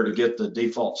where to get the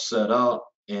default set up,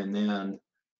 and then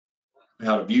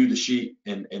how to view the sheet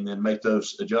and then make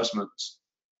those adjustments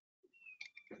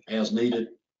as needed?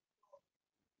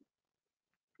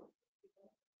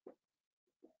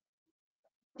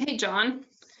 Hey, John,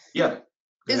 Yeah.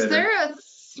 Go is ahead, there Aaron. a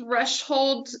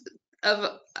threshold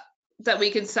of that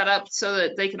we can set up so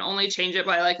that they can only change it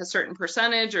by like a certain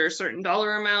percentage or a certain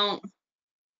dollar amount?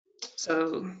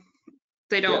 So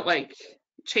they don't like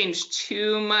change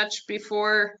too much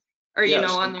before, or you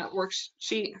know, on that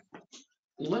worksheet.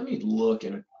 Let me look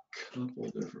in a couple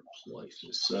different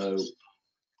places. So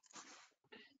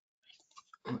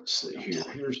let's see here.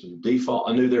 Here's the default.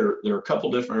 I knew there are a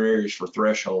couple different areas for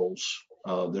thresholds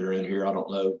that are in here. I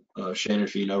don't know, Shannon,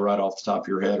 if you know right off the top of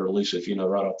your head, or Lisa, if you know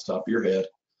right off the top of your head.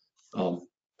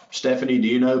 Stephanie, do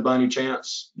you know by any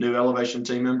chance, new elevation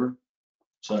team member?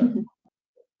 So,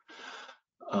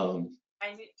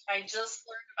 I just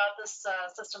learned about this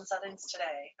system settings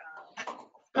today.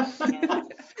 And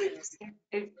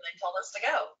they told us to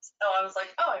go. So I was like,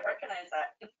 oh, I recognize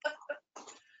that.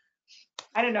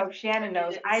 I don't know if Shannon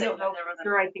knows. I don't know for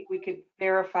sure. I think we could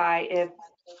verify if,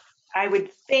 I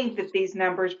would think that these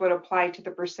numbers would apply to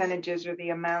the percentages or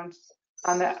the amounts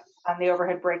on the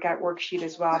overhead breakout worksheet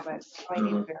as well, but I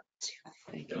need to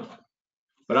verify.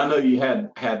 But I know you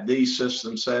had these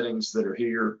system settings that are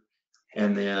here,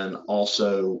 and then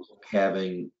also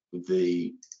having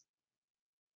the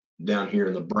down here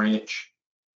in the branch,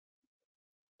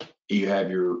 you have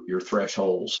your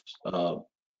thresholds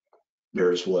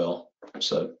there as well.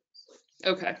 So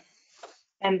okay.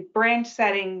 And branch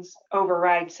settings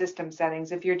override system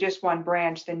settings. If you're just one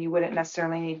branch, then you wouldn't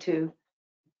necessarily need to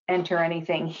enter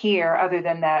anything here other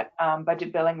than that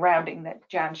budget billing rounding that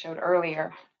John showed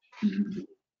earlier.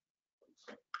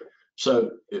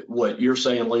 So what you're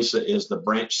saying, Lisa, is the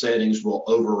branch settings will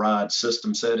override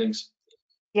system settings?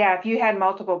 Yeah, if you had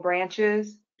multiple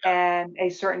branches and a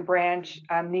certain branch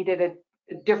needed a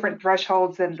different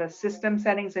thresholds than the system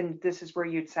settings, and this is where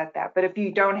you'd set that. But if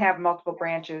you don't have multiple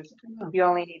branches, you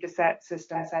only need to set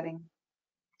system setting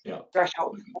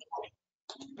threshold.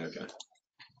 Okay.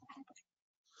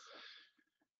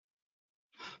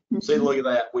 See, look at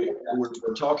that.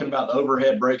 We're talking about the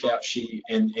overhead breakout sheet,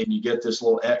 and you get this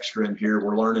little extra in here.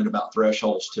 We're learning about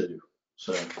thresholds too.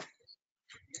 So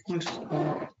I just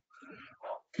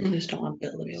don't want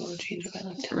Bill to be able to change it by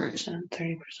like 10%,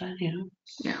 30%, you know?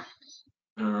 Yeah.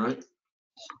 All right.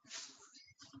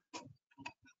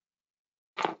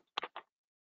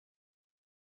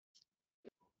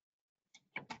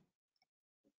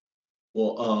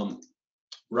 Well,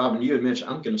 Robin, you had mentioned,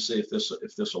 I'm going to see if this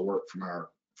will work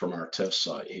from our test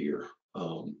site here,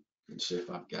 and see if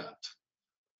I've got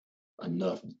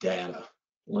enough data.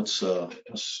 Let's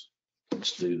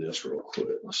do this real quick.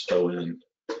 Let's throw in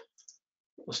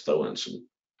some.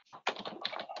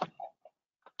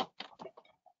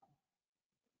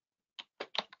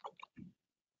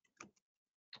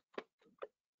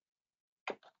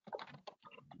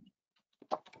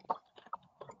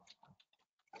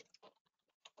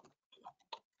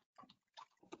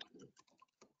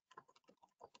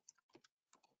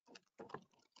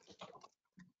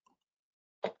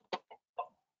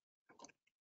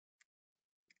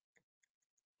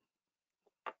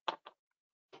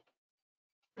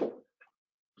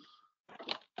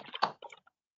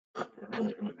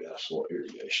 I've got a little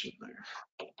irrigation there.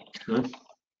 Okay.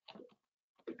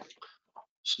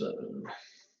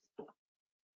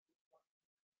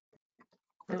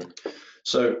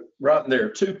 So right there are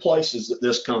two places that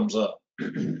this comes up.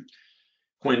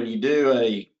 When you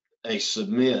do a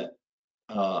submit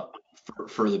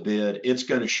for the bid, it's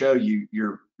going to show you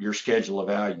your schedule of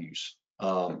values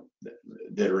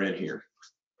that are in here.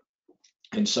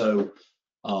 And so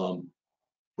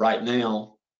right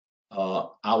now,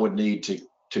 I would need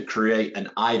to create an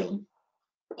item.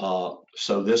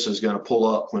 So this is going to pull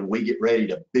up when we get ready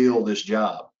to build this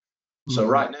job. So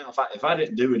right now, if I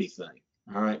didn't do anything,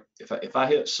 all right, if I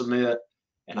hit submit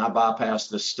and I bypass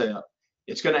this step,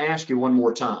 it's going to ask you one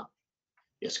more time.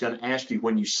 It's going to ask you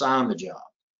when you sign the job.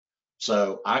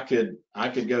 So I could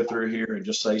go through here and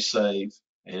just say save,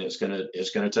 and it's going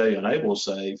to tell you enable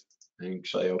save, and you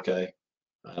say okay,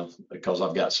 because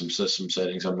I've got some system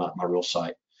settings. I'm not in my real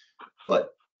site, but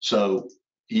so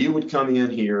you would come in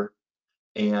here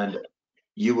and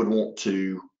you would want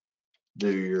to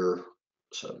do your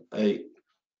 8,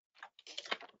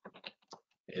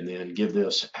 and then give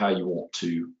this how you want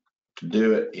to to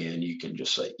do it, and you can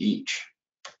just say each.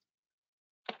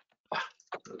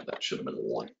 That should have been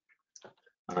 1.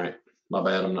 All right, my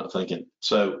bad, I'm not thinking.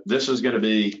 So this is going to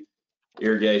be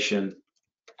irrigation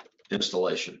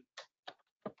installation.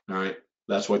 All right,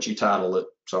 that's what you title it,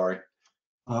 sorry.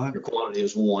 All right. Your quantity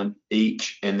is 1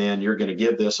 each, and then you're going to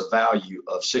give this a value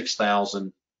of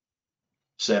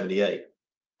 6,078.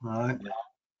 All right. Now,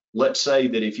 let's say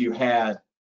that if you had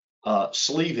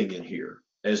sleeving in here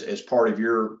as part of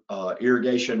your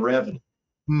irrigation revenue,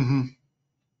 Mm-hmm.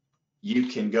 you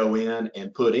can go in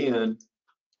and put in,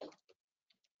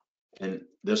 and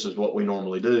this is what we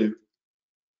normally do.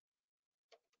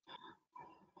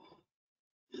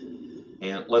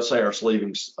 And let's say our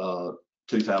sleeving's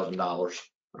 $2,000.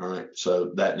 All right,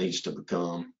 so that needs to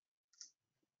become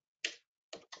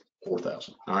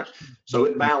 4,000. All right, so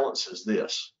it balances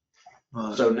this. All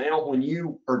right. So now when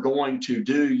you are going to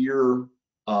do your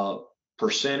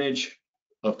percentage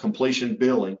of completion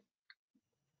billing,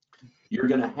 you're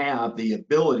going to have the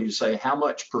ability to say how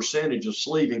much percentage of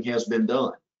sleeving has been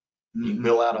done. You can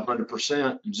bill out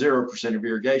 100% and 0% of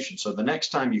irrigation. So the next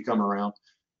time you come around,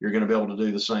 you're going to be able to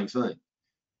do the same thing.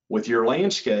 With your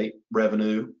landscape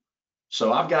revenue,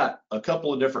 so I've got a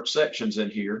couple of different sections in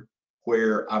here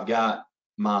where I've got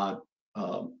my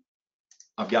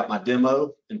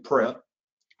demo and prep.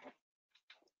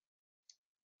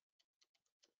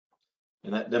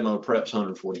 And that demo prep's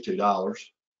 $142.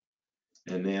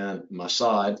 And then my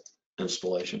side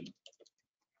installation.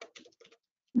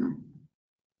 And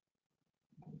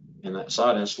that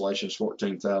side installation is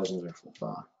 $14,005.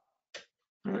 All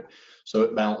right, so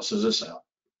it balances this out.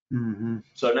 Mm-hmm.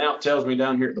 So now it tells me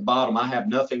down here at the bottom, I have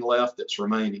nothing left that's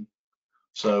remaining.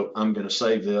 So I'm going to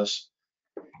save this.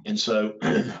 And so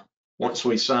once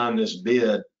we sign this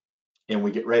bid and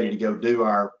we get ready to go do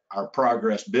our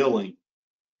progress billing,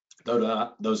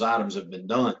 those items have been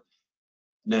done.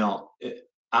 Now,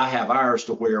 I have ours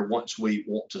to where once we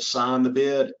want to sign the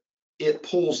bid, it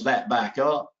pulls that back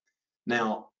up.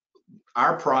 Now,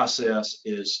 our process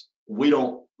is we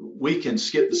can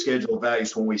skip the schedule of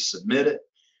values when we submit it,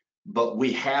 but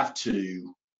we have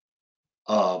to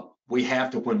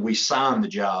when we sign the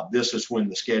job, this is when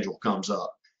the schedule comes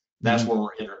up. That's when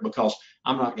we're entering, because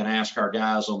I'm not going to ask our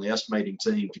guys on the estimating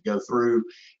team to go through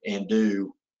and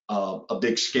do a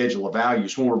big schedule of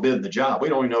values when we're bidding the job. We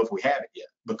don't even know if we have it yet,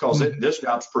 because this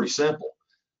job's pretty simple.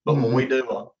 But when we do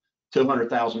a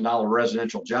 $200,000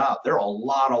 residential job, there are a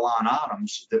lot of line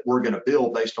items that we're going to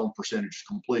bill based on percentage of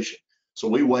completion. So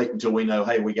we wait until we know,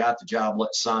 hey, we got the job,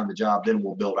 let's sign the job, then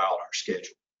we'll build out our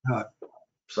schedule. Right.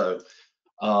 So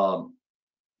I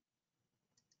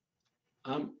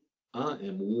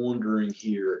am wondering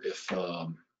here if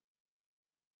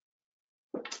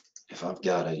I've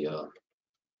got a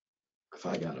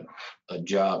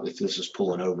job, if this is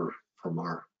pulling over from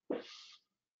our,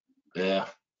 yeah,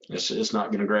 it's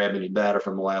not going to grab any data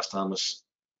from the last time it's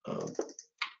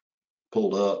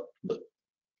pulled up, but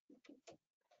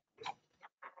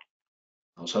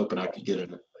I was hoping I could get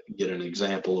an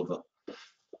example of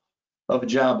a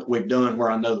job that we've done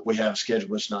where I know that we have a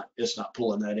schedule. It's not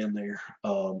pulling that in there.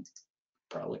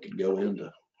 Probably could go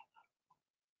into.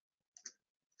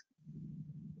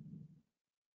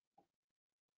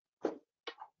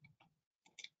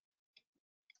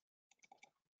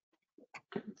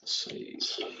 Let's see.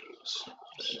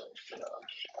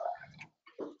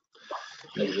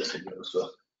 Maybe this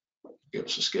will give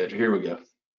us a schedule. Here we go.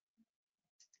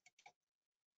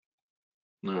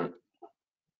 All right.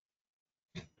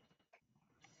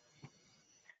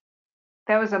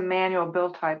 That was a manual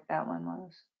bill type, that one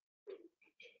was.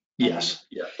 Yes.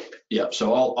 Yeah. Yeah.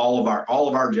 So all of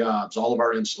our jobs, all of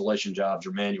our installation jobs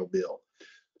are manual bill.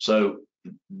 So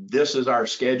this is our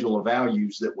schedule of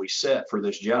values that we set for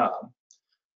this job.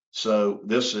 So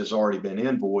this has already been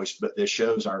invoiced, but this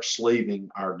shows our sleeving,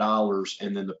 our dollars,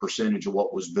 and then the percentage of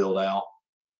what was billed out.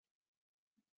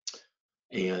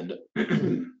 And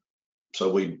so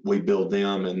we billed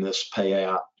them, and this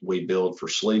payout we billed for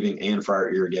sleeving and for our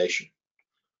irrigation.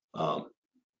 Let's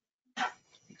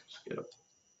get a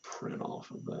print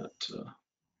off of that.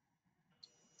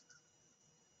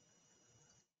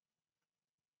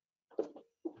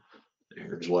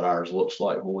 Here's what ours looks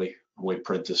like when we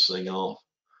print this thing off.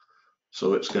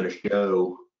 So it's going to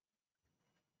show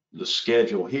the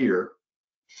schedule here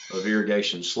of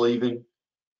irrigation sleeving,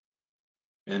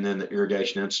 and then the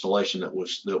irrigation installation that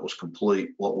was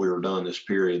complete, what we were done this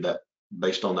period, that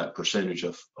based on that percentage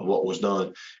of what was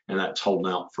done, and that's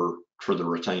holding out for the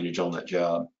retainage on that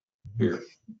job here.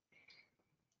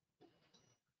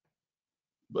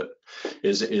 But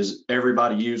is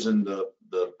everybody using the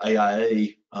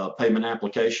AIA payment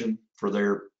application for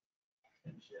their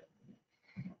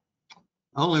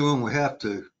Only when we have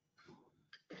to.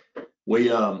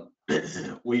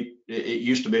 It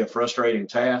used to be a frustrating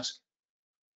task,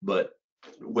 but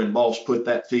when Boss put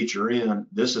that feature in,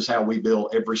 this is how we bill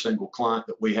every single client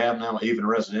that we have now, even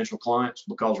residential clients,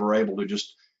 because we're able to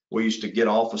we used to get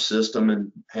off a system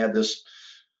and have this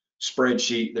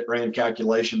spreadsheet that ran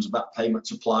calculations about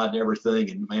payments applied to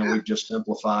everything. And man, we've just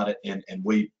simplified it, and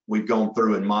we've gone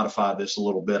through and modified this a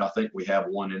little bit. I think we have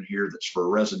one in here that's for a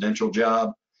residential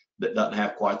job that doesn't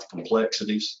have quite the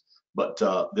complexities, but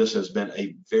this has been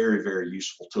a very, very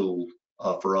useful tool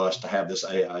for us to have this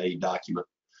AIA document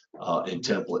and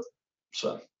template.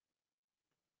 So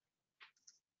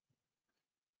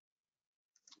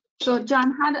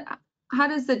John, how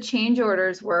does the change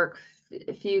orders work?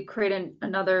 If you create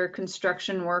another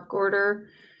construction work order,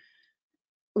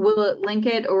 will it link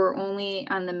it, or only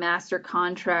on the master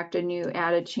contract and you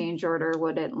add a change order,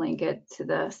 would it link it to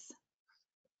this?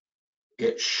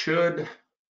 it should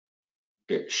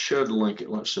link it.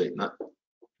 Let's see.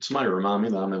 Somebody remind me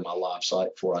that I'm in my live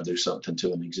site before I do something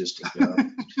to an existing job.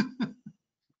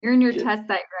 You're in your test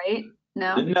site, right?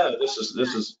 No. No, this is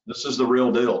the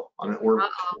real deal. I mean, we're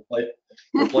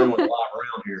playing with a live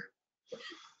round here.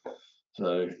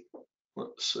 So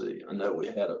let's see. I know I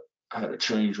had a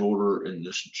change order in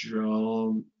this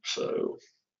job. So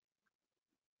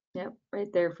Yep,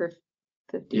 right there for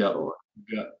 54.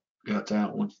 Yep, got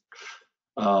that one.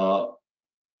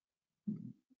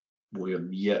 We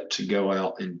have yet to go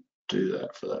out and do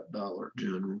that for that Dollar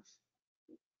General.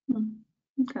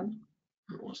 Okay.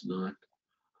 That was done.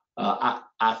 I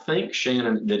think,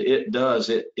 Shannon, that it does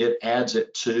it adds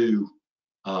it to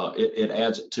it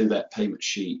adds it to that payment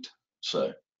sheet.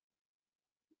 So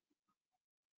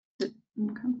Okay.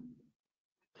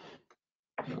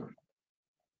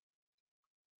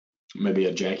 Maybe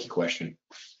a Jackie question.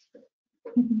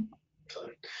 So,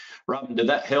 Robin, did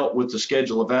that help with the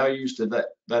schedule of values? Did that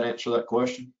answer that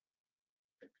question?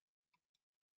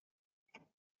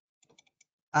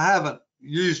 I haven't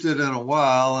used it in a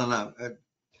while, and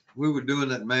we were doing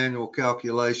that manual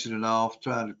calculation and all,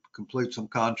 trying to complete some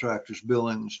contractors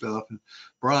billing and stuff. And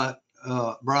Brian,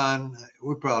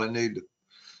 we probably need to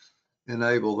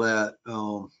enable that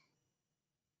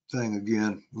thing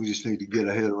again. We just need to get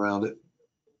a head around it.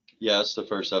 Yeah, it's the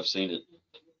first I've seen it.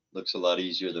 Looks a lot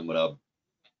easier than what I've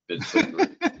been through.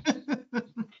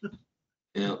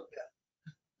 Yeah.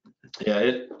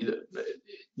 It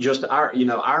just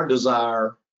our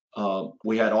desire.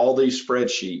 We had all these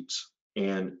spreadsheets,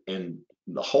 and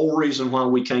the whole reason why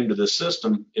we came to this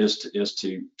system is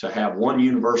to have one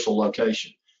universal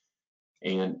location,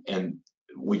 and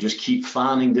we just keep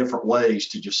finding different ways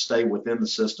to just stay within the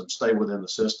system.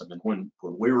 And when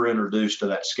we were introduced to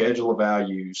that schedule of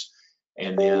values,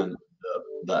 and then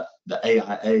the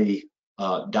AIA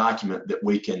document that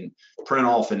we can print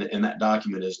off, and that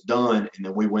document is done, and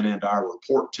then we went into our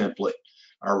report template,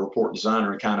 our report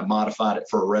designer, and kind of modified it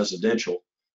for a residential.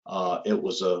 It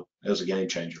was a game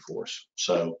changer for us.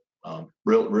 So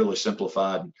really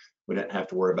simplified. We didn't have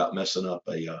to worry about messing up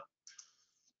a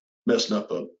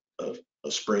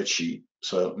spreadsheet.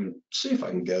 So see if I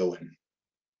can go and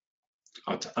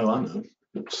I know.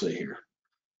 Let's see here.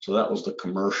 So that was the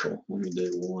commercial. Let me do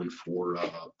one for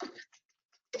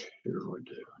here we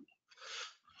do.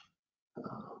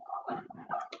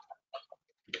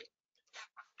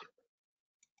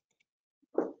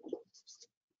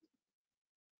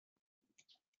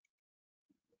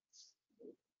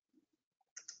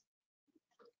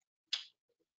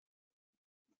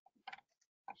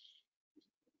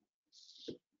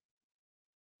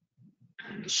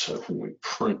 So when we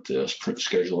print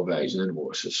schedule of values and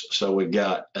invoices. So we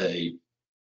got a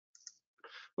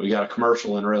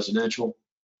commercial and residential.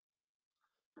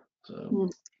 So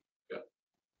got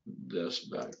this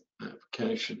back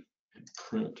application and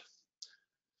print.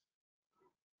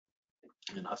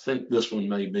 And I think this one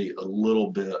may be a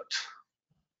little bit,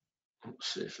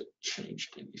 let's see if it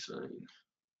changed anything.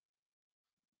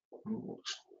 Oh,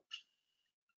 looks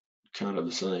kind of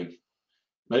the same.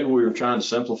 Maybe we were trying to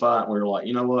simplify it and we were like,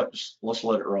 you know what, let's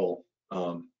let it roll.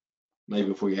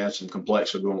 Maybe if we had some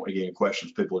complexity, we won't get any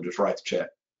questions, people will just write the check,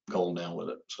 go on down with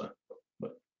it. So,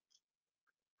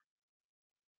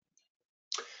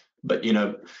 but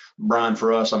Brian,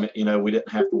 for us, I mean, we didn't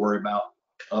have to worry about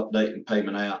updating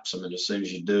payment apps. I mean, as soon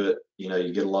as you do it,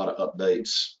 you get a lot of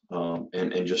updates,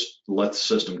 and just let the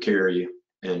system carry you,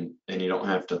 and you don't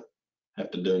have to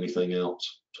do anything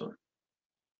else. So.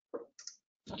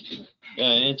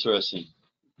 Yeah, interesting.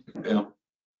 Yeah.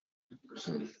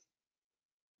 So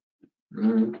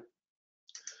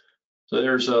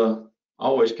there's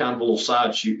always kind of a little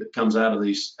side shoot that comes out of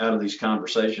these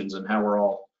conversations, and how we're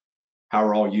all how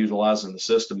we're all utilizing the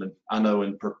system. And I know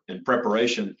in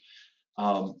preparation,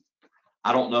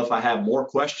 I don't know if I have more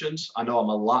questions. I know I'm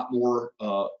a lot more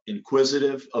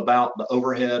inquisitive about the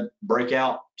overhead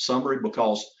breakout summary,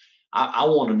 because I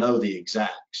want to know the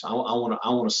exacts. I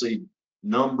want to see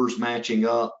numbers matching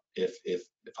up. If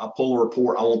I pull a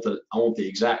report, I want the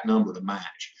exact number to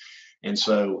match. And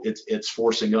so it's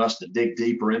forcing us to dig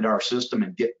deeper into our system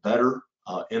and get better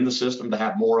in the system to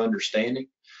have more understanding.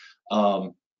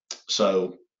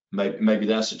 So maybe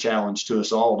that's a challenge to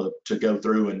us all to go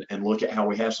through and look at how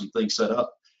we have some things set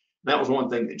up. And that was one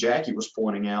thing that Jackie was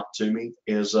pointing out to me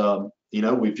is,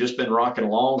 we've just been rocking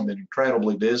along, been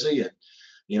incredibly busy, and,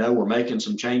 we're making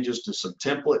some changes to some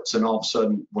templates, and all of a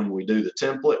sudden when we do the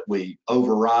template, we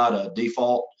override a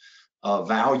default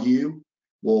value.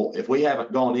 Well, if we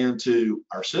haven't gone into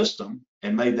our system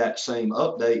and made that same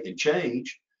update and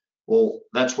change, well,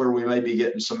 that's where we may be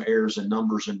getting some errors in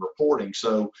numbers and reporting.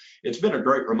 So it's been a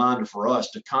great reminder for us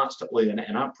to constantly, and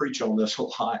I preach on this a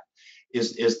lot,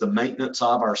 is the maintenance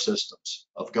of our systems,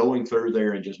 of going through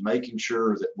there and just making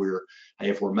sure that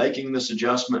if we're making this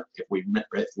adjustment, if we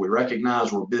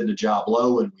recognize we're bidding a job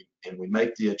low and we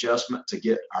make the adjustment to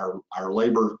get our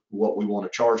labor what we want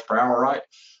to charge per hour, right?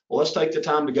 Well, let's take the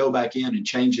time to go back in and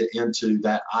change it into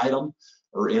that item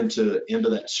or into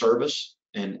that service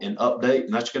and update.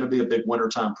 And that's going to be a big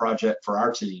wintertime project for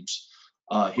our teams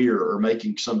here, or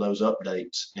making some of those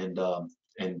updates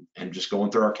and just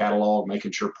going through our catalog,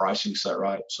 making sure pricing's set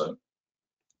right. So,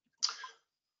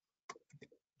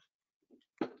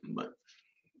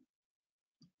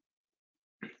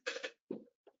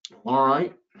 all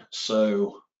right.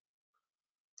 So,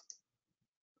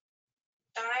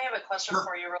 Don, I have a question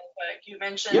for you real quick. You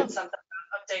mentioned something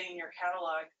about updating your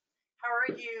catalog. How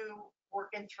are you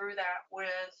working through that with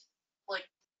like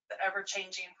the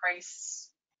ever-changing price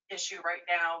issue right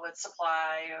now with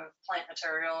supply of plant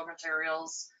material or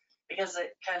materials? Because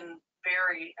it can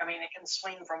vary. I mean, it can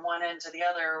swing from one end to the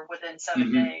other within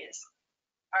 7 days.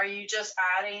 Are you just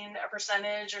adding a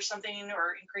percentage or something,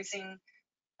 or increasing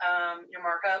your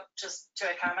markup just to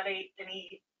accommodate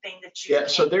anything that you? Yeah.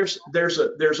 So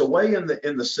there's a way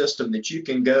in the system that you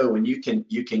can go and you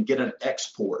can get an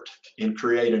export and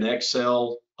create an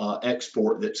Excel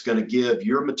export that's going to give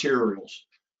your materials.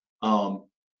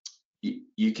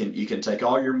 You can take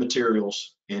all your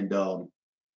materials and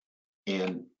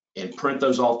print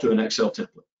those off to an Excel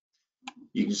template.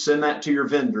 You can send that to your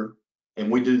vendor,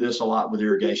 and we do this a lot with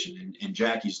irrigation, and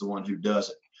Jackie's the one who does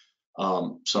it.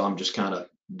 So I'm just kind of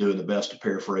doing the best to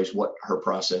paraphrase what her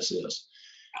process is.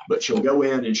 But she'll go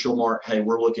in and she'll mark, hey,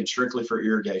 we're looking strictly for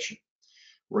irrigation.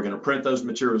 We're going to print those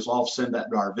materials off, send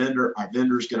that to our vendor. Our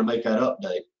vendor is going to make that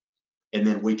update. And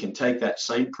then we can take that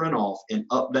same print off and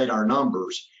update our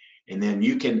numbers. And then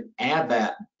you can add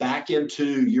that back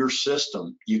into your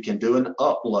system. You can do an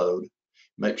upload,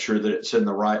 make sure that it's in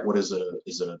the right, what is it?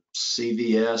 Is it a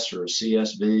CVS or a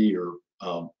CSV, or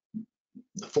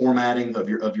the formatting of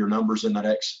your numbers in that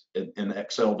in the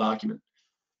Excel document.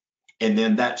 And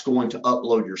then that's going to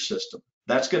upload your system.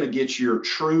 That's going to get your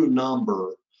true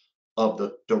number of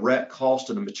the direct cost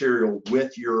of the material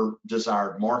with your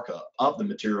desired markup of the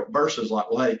material, versus like,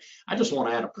 well, hey, I just want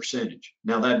to add a percentage.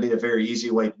 Now that'd be a very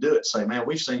easy way to do it. Say, man,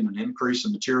 we've seen an increase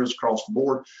in materials across the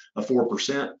board of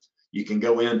 4%. You can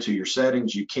go into your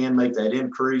settings, you can make that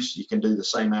increase. You can do the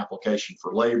same application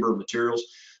for labor, materials.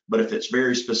 But if it's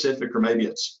very specific, or maybe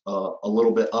it's a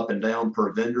little bit up and down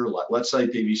per vendor, like let's say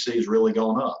PVC has really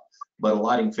gone up, but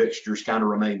lighting fixtures kind of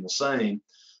remain the same,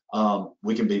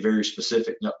 we can be very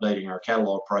specific in updating our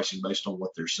catalog pricing based on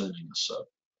what they're sending us. So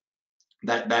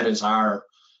that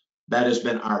has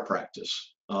been our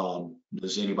practice.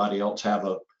 Does anybody else have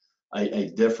a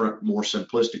different, more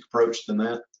simplistic approach than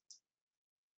that?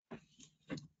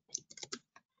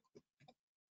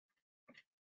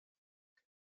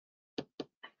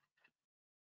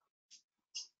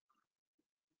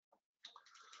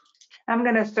 I'm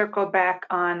going to circle back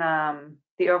on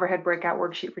the overhead breakout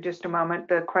worksheet for just a moment.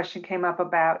 The question came up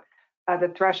about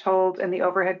the thresholds and the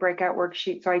overhead breakout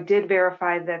worksheet. So I did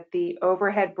verify that the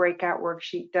overhead breakout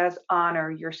worksheet does honor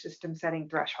your system setting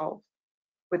thresholds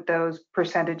with those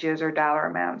percentages or dollar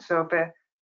amounts. So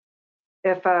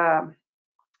if a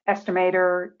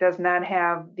estimator does not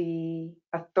have the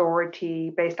authority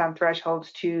based on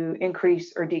thresholds to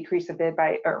increase or decrease a bid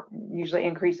by, or usually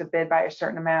increase a bid by a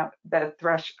certain amount, the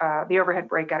overhead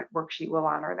breakout worksheet will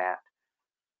honor that.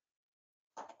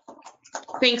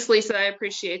 Thanks, Lisa. I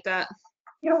appreciate that.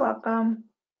 You're welcome.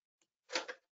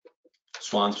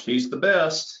 Swan, she's the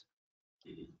best.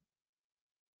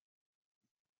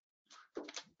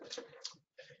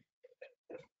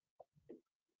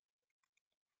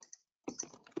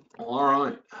 All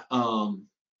right. Well,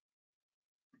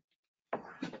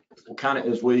 kind of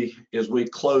as we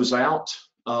close out,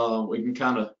 we can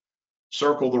kind of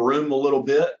circle the room a little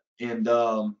bit, and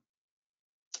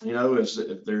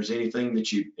if there's anything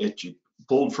that you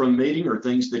pulled from the meeting or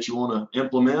things that you want to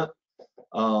implement,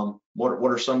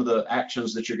 what are some of the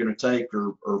actions that you're going to take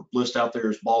or list out there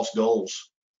as boss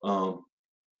goals?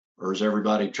 Or is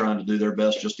everybody trying to do their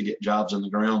best just to get jobs in the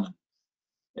ground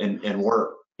and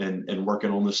work and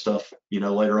working on this stuff,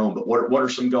 later on? But what are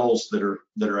some goals that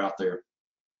are out there?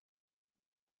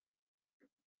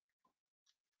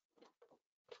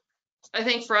 I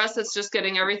think for us, it's just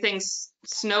getting everything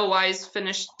snow-wise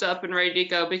finished up and ready to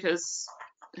go, because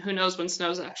who knows when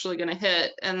snow's actually going to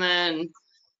hit. And then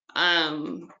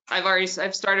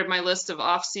I've started my list of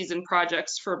off-season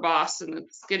projects for Boss, and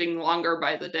it's getting longer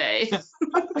by the day.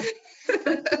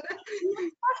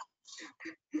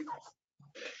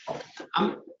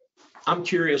 I'm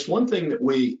curious. One thing that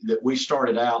we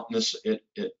started out, and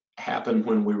it happened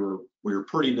when we were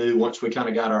pretty new. Once we kind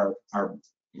of got our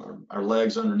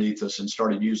legs underneath us and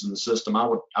started using the system, I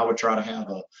would try to have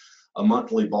a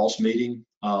monthly boss meeting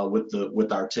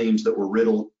with our teams that were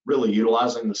really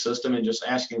utilizing the system, and just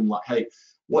asking them, like, hey,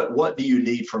 what do you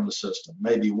need from the system?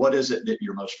 Maybe what is it that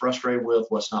you're most frustrated with?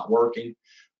 What's not working?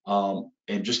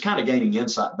 And just kind of gaining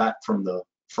insight back from the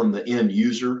end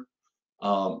user.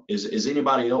 Is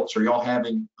anybody else? Are y'all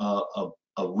having a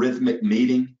rhythmic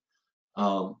meeting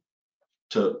to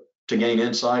gain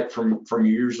insight from your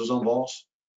users on Boss?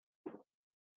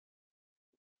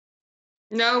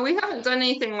 No, we haven't done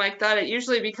anything like that. It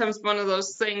usually becomes one of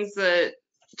those things that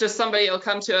just somebody will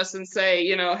come to us and say,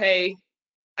 hey,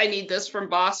 I need this from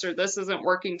Boss, or this isn't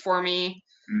working for me.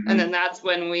 Mm-hmm. And then that's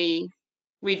when we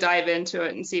dive into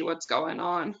it and see what's going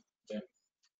on. Yeah.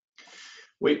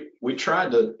 We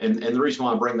tried to, and the reason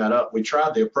why I bring that up, we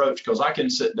tried the approach because I can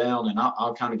sit down and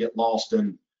I'll kind of get lost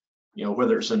in,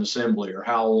 whether it's an assembly or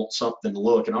how I want something to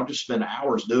look, and I'll just spend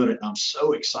hours doing it. And I'm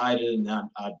so excited, and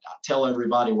I tell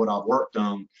everybody what I've worked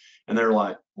on, and they're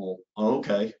like, well,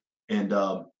 okay. And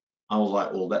I was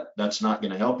like, well, that's not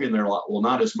going to help you. And they're like, well,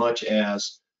 not as much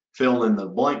as fill in the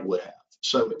blank would have.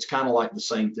 So it's kind of like the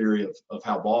same theory of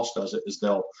how Boss does it, is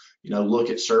they'll, look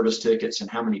at service tickets and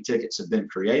how many tickets have been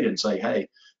created and say, hey,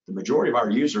 the majority of our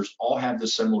users all have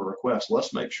this similar request.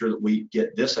 Let's make sure that we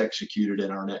get this executed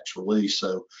in our next release.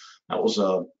 So that was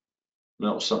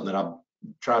something that I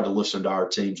tried to listen to our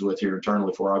teams with here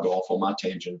internally before I go off on my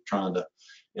tangent, trying to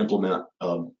implement,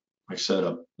 like I said,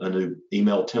 a new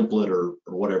email template or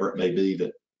whatever it may be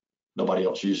that nobody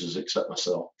else uses except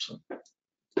myself. So.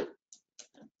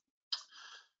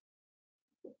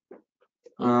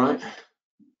 All right,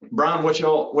 Brian, what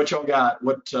y'all got?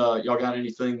 What y'all got?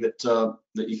 Anything that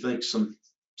you think some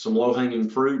low hanging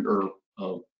fruit or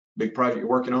big project you're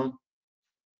working on?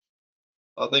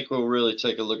 I think we'll really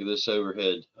take a look at this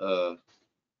overhead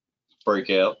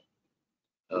breakout.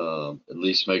 At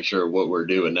least make sure what we're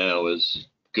doing now is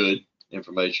good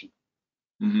information.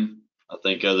 Mm-hmm. I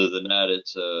think other than that,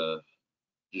 it's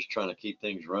just trying to keep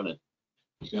things running.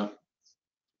 Yeah.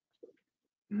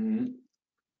 Mm-hmm.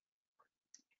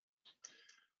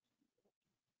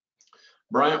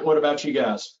 Bryant, what about you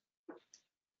guys?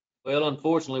 Well,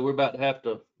 unfortunately, we're about to have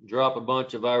to drop a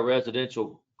bunch of our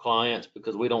residential clients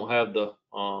because we don't have the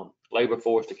labor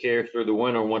force to carry through the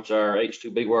winter once our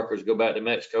H-2B workers go back to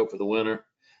Mexico for the winter.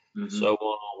 Mm-hmm. So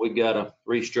we've got to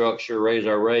restructure, raise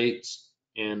our rates,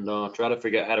 and try to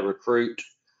figure out how to recruit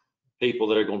people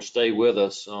that are going to stay with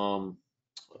us. We're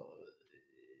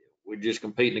just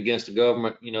competing against the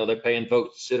government. They're paying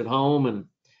folks to sit at home, and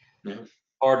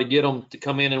hard to get them to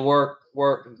come in and work,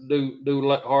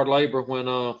 do hard labor when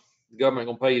the government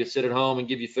gonna pay you to sit at home and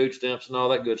give you food stamps and all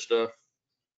that good stuff.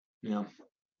 Yeah.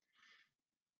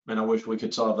 Man, I wish we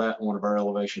could solve that in one of our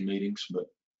elevation meetings, but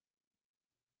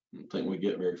I don't think we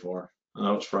get very far. I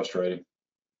know it's frustrating.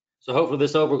 So hopefully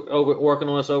this working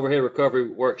on this overhead recovery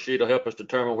worksheet will help us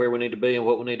determine where we need to be and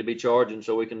what we need to be charging,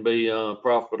 so we can be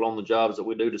profitable on the jobs that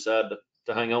we do decide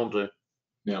to hang on to.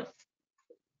 Yeah.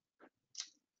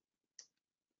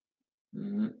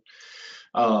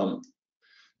 Mm-hmm.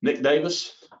 Nick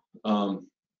Davis, know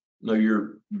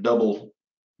you're double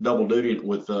duty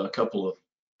with a couple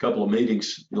of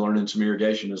meetings, learning some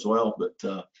irrigation as well.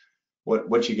 But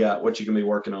what you got? What you gonna be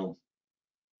working on?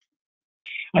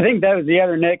 I think that was the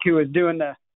other Nick who was doing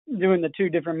the two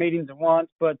different meetings at once.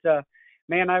 But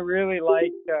man, I really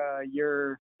like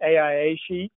your AIA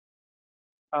sheet.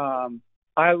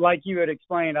 I like you had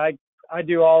explained. I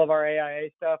do all of our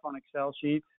AIA stuff on Excel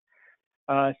sheets,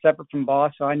 separate from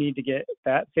Boss, so I need to get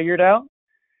that figured out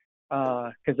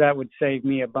because that would save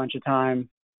me a bunch of time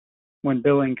when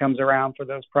billing comes around for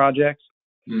those projects.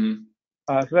 Mhm.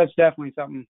 So that's definitely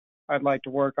something I'd like to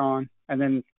work on. And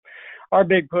then our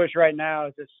big push right now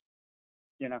is just,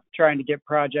 trying to get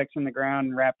projects in the ground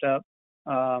and wrapped up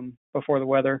before the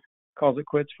weather calls it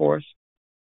quits for us.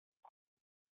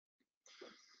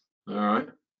 All right.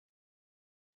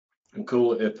 Well,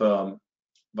 cool. If I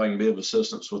can be of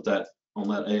assistance with that on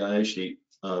that AIA sheet,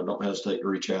 don't hesitate to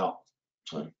reach out.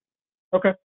 So.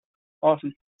 Okay.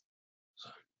 Awesome.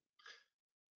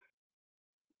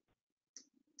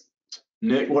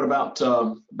 Nick, what about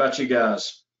you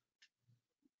guys?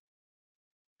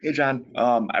 Hey, John.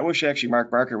 I wish actually Mark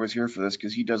Barker was here for this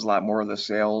because he does a lot more of the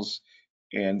sales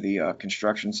and the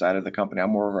construction side of the company.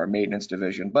 I'm more of our maintenance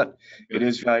division, but it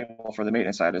is valuable for the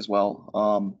maintenance side as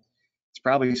well. It's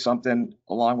probably something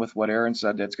along with what Aaron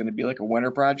said that's going to be like a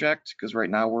winter project because right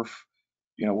now we're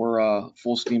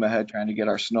full steam ahead trying to get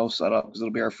our snow set up because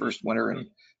it'll be our first winter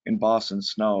in Boston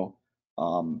snow.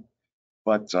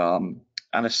 But on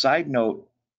a side note,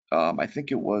 I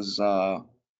think it was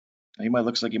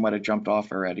looks like he might have jumped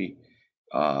off already.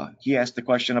 He asked the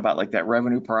question about like that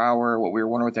revenue per hour, what we were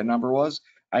wondering what that number was.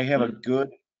 I have a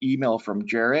good email from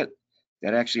Jarrett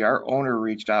that actually our owner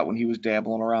reached out when he was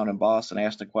dabbling around in Boston,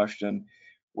 asked a question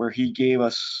where he gave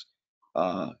us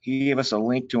a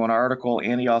link to an article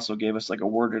and he also gave us like a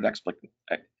worded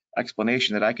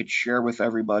explanation that I could share with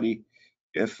everybody.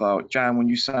 If John, when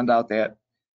you send out that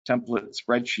template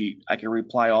spreadsheet, I can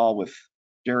reply all with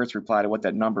Jarrett's reply to what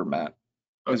that number meant.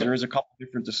 Because there is a couple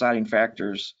different deciding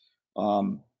factors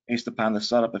based upon the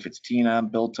setup, if it's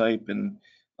TNM, build type, and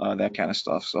that kind of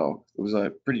stuff. So it was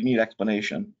a pretty neat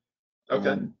explanation.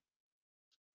 Okay.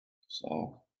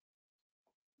 So.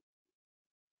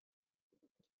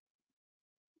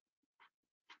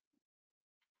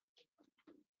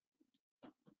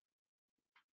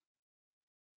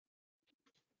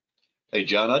 Hey,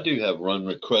 John, I do have run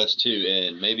requests too,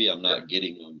 and maybe I'm not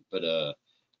getting them, but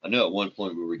I know at one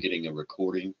point we were getting a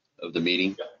recording of the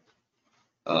meeting,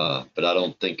 but I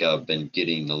don't think I've been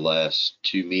getting the last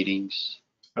 2 meetings.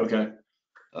 Okay.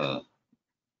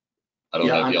 I don't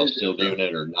know if y'all still doing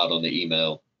it or not on the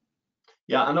email.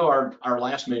 Yeah, I know our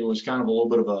last meeting was kind of a little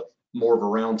bit of more of a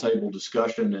roundtable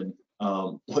discussion, and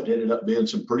what ended up being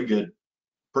some pretty good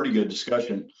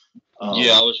discussion.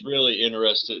 Yeah, I was really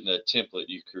interested in that template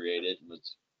you created and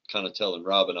was kind of telling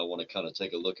Robin I want to kind of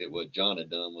take a look at what John had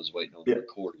done, was waiting on the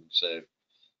recording. So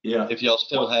yeah, if y'all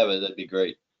still have it, that'd be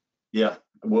great. Yeah,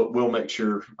 we'll make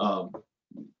sure.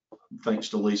 Thanks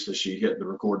to Lisa, she hit the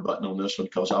record button on this one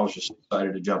because I was just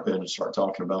excited to jump in and start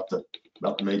talking about the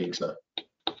meeting. So.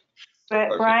 But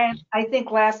Perfect. Brian, I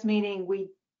think last meeting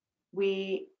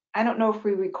we I don't know if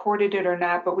we recorded it or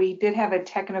not, but we did have a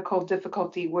technical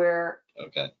difficulty where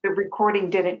the recording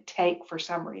didn't take for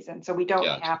some reason, so we don't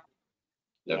have.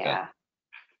 Yeah.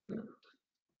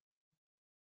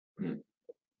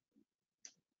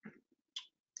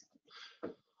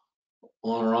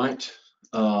 All right.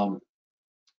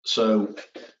 So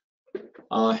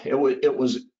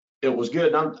it was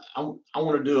good. I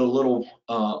want to do a little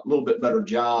bit better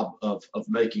job of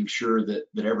making sure that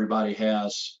everybody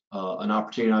has an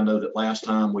opportunity. I know that last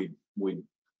time we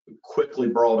quickly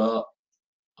brought up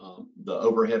the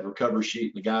overhead recovery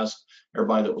sheet. The guys,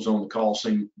 everybody that was on the call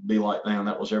seemed to be like, man,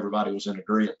 everybody was in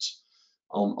agreement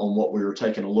on what we were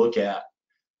taking a look at.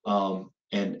 And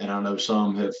I know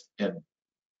some have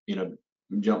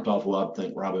jumped off. Well, I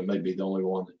think Robin may be the only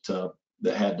one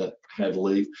that had to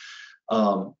leave.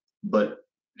 But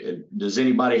does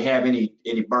anybody have any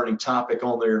burning topic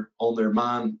on their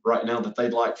mind right now that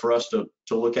they'd like for us to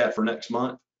look at for next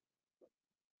month?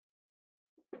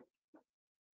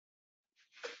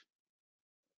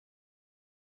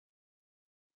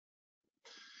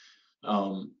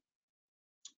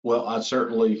 Well, I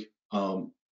certainly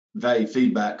value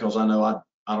feedback because I know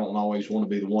I don't always want to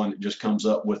be the one that just comes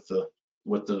up with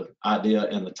the idea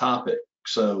and the topic.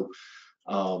 So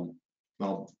I'll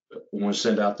want to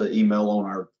send out the email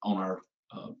on our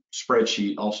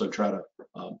spreadsheet. Also try to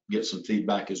get some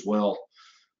feedback as well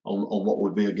on what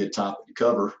would be a good topic to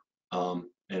cover. And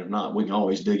if not, we can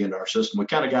always dig into our system. We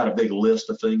kind of got a big list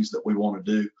of things that we want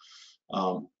to do.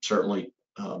 Certainly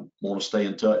want to stay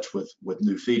in touch with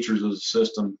new features of the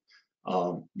system,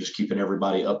 just keeping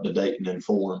everybody up to date and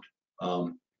informed,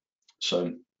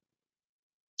 so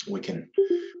we can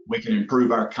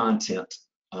improve our content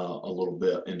a little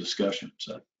bit in discussion.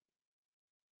 So,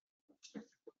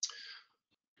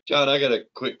 John, I got a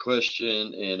quick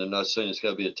question, and I'm not saying it's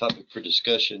got to be a topic for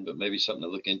discussion, but maybe something to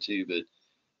look into. But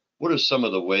what are some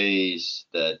of the ways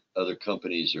that other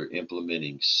companies are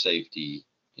implementing safety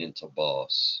into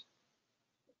BOSS?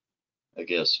 I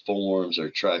guess, forms or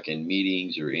tracking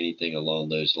meetings or anything along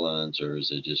those lines, or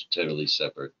is it just totally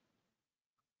separate?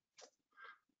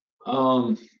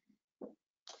 I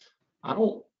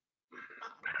don't,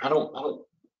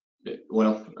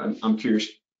 well, I'm curious,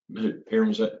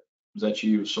 Aaron, is that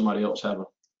you, somebody else have a?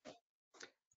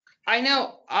 I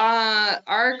know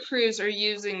our crews are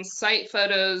using site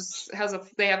photos,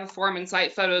 they have a form in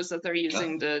site photos that they're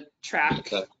using to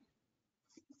track Okay.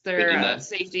 their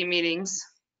safety meetings.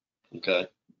 Okay.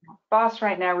 Boss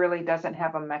right now really doesn't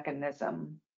have a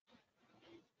mechanism.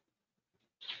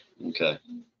 Okay.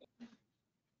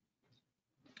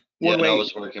 One Yeah, and I way-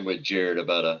 was working with Jared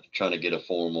about trying to get a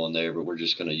form on there, but we're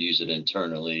just going to use it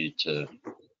internally to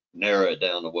narrow it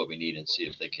down to what we need and see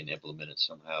if they can implement it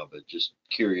somehow. But just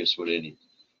curious what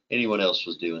anyone else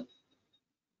was doing.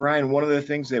 Ryan, one of the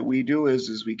things that we do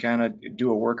is we kind of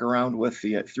do a workaround with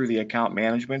through the account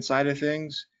management side of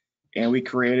things. And we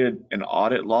created an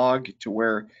audit log to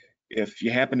where if you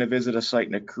happen to visit a site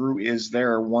and a crew is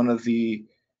there, one of the,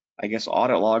 I guess,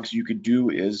 audit logs you could do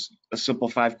is a simple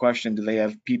 5-question. Do they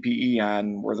have PPE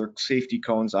on? Were their safety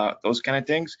cones out? Those kind of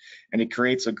things. And it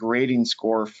creates a grading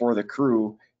score for the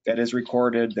crew that is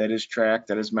recorded, that is tracked,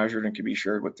 that is measured, and can be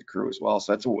shared with the crew as well.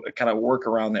 So that's a kind of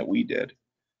workaround that we did.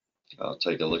 I'll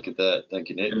take a look at that. Thank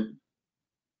you, Nick.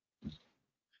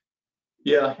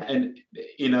 Yeah, and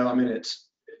I mean,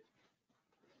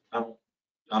 I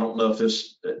don't know if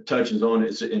this touches on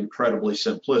it's incredibly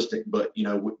simplistic, but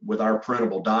with our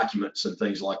printable documents and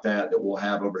things like that we'll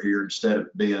have over here, instead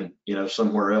of being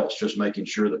somewhere else, just making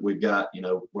sure that we've got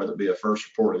whether it be a first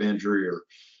report of injury or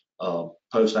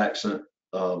post-accident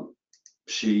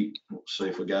sheet. Let's see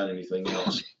if we got anything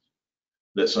else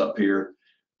that's up here.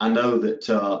 I know that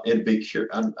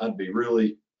I'd be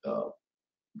really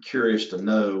curious to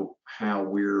know how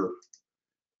we're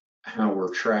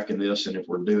tracking this and if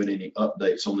we're doing any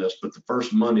updates on this. But the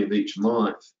first Monday of each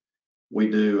month,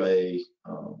 we do a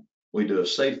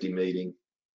safety meeting,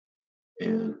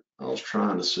 and I was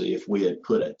trying to see if we had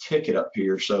put a ticket up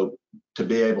here, so to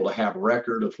be able to have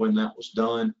record of when that was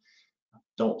done.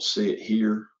 Don't see it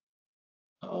here,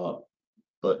 but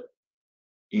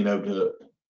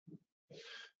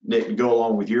Nick, to go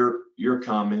along with your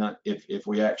comment, if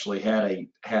we actually had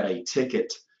a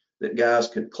ticket that guys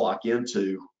could clock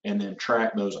into and then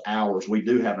track those hours. We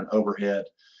do have an overhead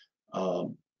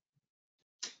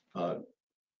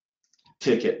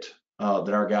ticket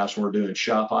that our guys were doing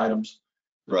shop items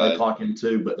that they clock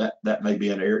into, but that may be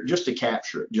an area just to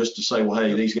capture it, just to say, well,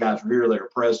 hey, these guys were here, they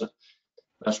were present.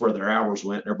 That's where their hours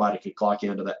went. Everybody could clock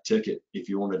into that ticket if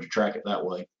you wanted to track it that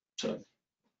way. So.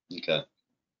 Okay.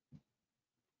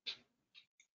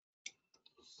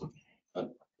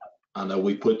 I know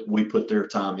we put their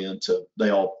time into, they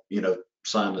all,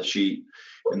 sign the sheet,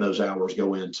 and those hours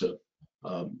go into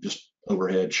just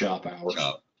overhead shop hours.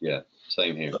 Yeah,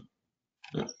 same here.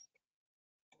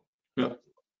 Yeah.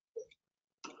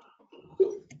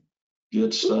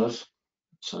 Good stuff.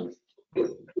 So,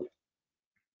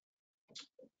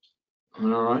 all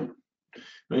right.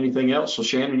 Anything else? So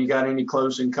Shannon, you got any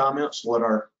closing comments? Let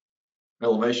our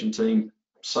elevation team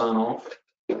sign off.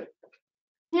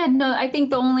 Yeah, no, I think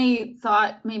the only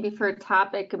thought maybe for a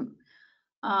topic, do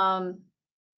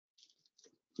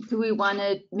we want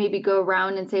to maybe go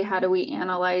around and say, how do we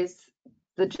analyze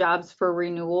the jobs for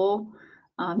renewal?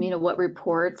 What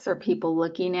reports are people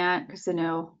looking at? Because I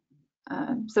know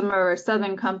some of our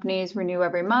southern companies renew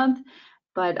every month,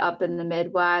 but up in the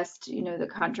Midwest, the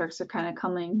contracts are kind of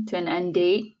coming to an end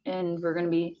date, and we're going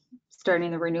to be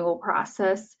starting the renewal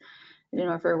process. I don't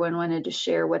know if everyone wanted to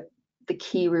share what the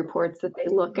key reports that they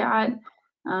look at,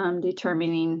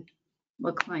 determining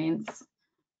what clients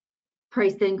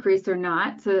price increase or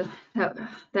not. So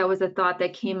that was a thought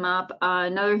that came up.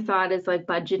 Another thought is like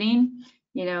budgeting.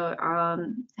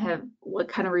 What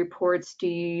kind of reports do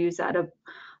you use out of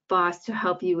Boss to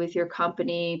help you with your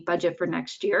company budget for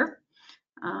next year?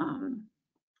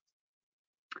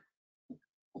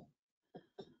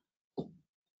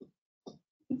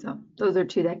 So those are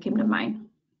two that came to mind.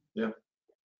 Yeah,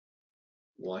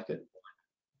 like it.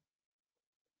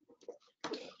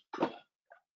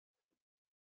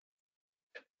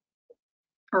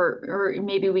 Or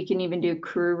maybe we can even do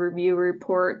crew review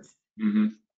reports. Mm-hmm.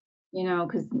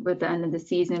 Because with the end of the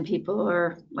season, people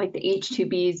are like the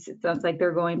H2Bs. It sounds like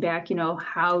they're going back.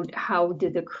 How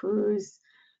did the crews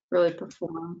really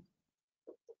perform?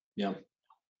 Yeah.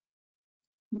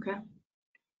 Okay.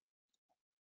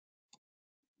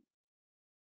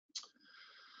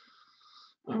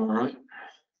 All right.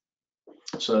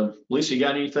 So, Lisa, you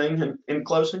got anything in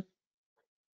closing?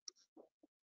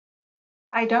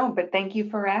 I don't, but thank you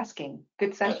for asking.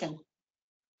 Good session.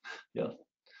 Yeah.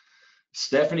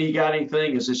 Stephanie, you got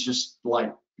anything? Is this just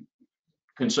like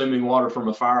consuming water from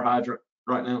a fire hydrant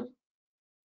right now?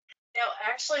 No,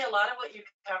 actually, a lot of what you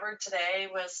covered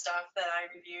today was stuff that I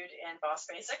reviewed in Boss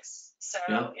Basics. So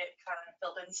Yeah. it kind of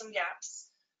filled in some gaps.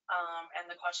 And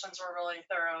the questions were really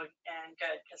thorough and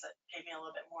good because it gave me a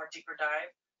little bit more deeper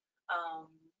dive.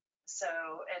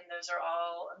 And those are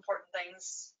all important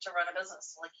things to run a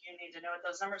business. Like, you need to know what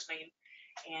those numbers mean.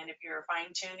 And if you're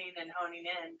fine tuning and honing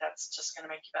in, that's just going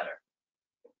to make you better.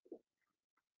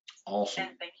 Awesome.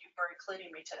 And thank you for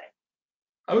including me today.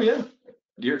 Oh yeah,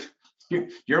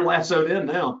 you're lassoed in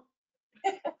now.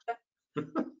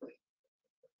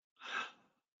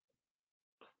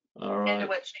 All And to right.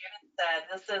 what Shannon said,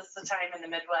 this is the time in the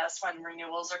Midwest when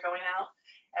renewals are going out.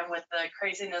 And with the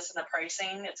craziness in the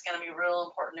pricing, it's going to be real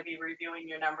important to be reviewing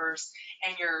your numbers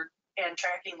and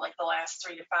tracking like the last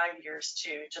 3 to 5 years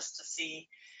too, just to see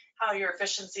how your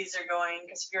efficiencies are going.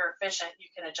 Because if you're efficient, you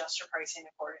can adjust your pricing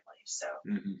accordingly. So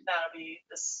that'll be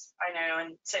this, I know,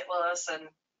 in St. Louis and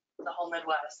the whole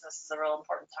Midwest, this is a real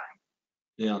important time.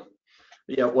 Yeah.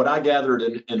 Yeah, what I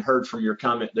gathered and heard from your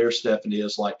comment there, Stephanie,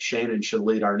 is like Shannon should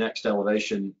lead our next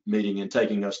elevation meeting and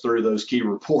taking us through those key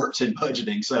reports in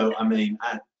budgeting. So, I mean,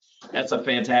 that's a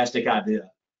fantastic idea.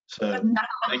 So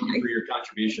thank you for your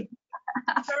contribution.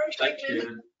 Sorry, Thanks,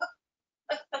 Shannon.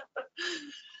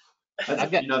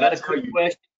 I've got a quick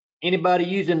question. Anybody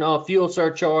using fuel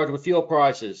surcharge with fuel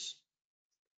prices?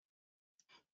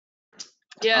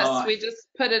 Yes, we just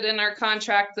put it in our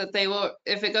contract that they will,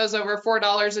 if it goes over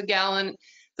 $4 a gallon,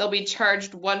 they'll be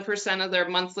charged 1% of their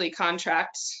monthly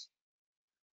contract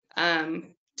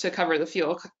to cover the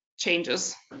fuel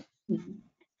changes.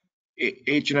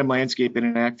 H&M Landscaping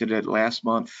enacted it last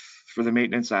month for the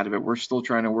maintenance side of it. We're still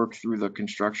trying to work through the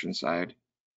construction side,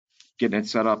 getting it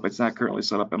set up. It's not currently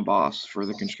set up in Boss for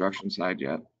the construction side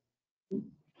yet.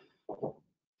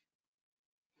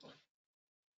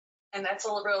 And that's a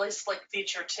really slick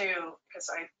feature too, because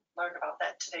I learned about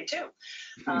that today too.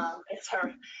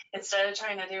 Instead of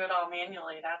trying to do it all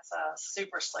manually, that's a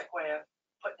super slick way of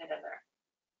putting it in there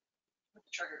with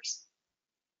the triggers.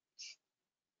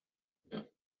 Yeah.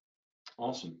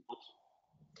 Awesome.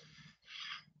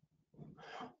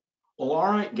 Well, all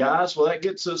right, guys. Well, that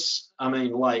gets us, I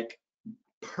mean, like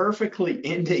perfectly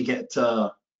ending at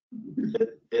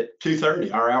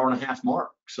 2:30, our hour and a half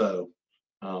mark. So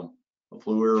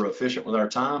hopefully we were efficient with our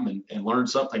time and learned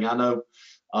something. I know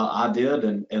I did,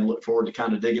 and look forward to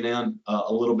kind of digging in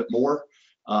a little bit more.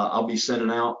 I'll be sending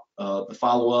out the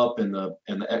follow-up and the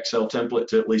Excel template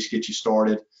to at least get you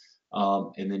started,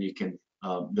 and then you can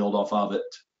build off of it,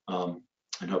 and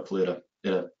hopefully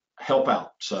it'll help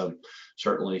out. So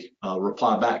certainly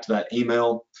reply back to that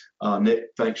email.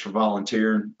 Nick, thanks for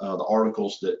volunteering the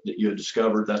articles that you had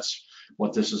discovered. That's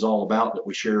what this is all about, that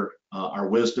we share our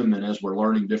wisdom, and as we're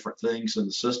learning different things in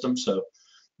the system. So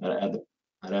that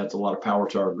adds a lot of power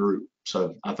to our group.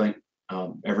 So I thank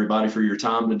everybody for your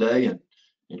time today and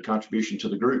contribution to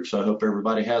the group. So I hope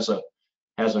everybody has a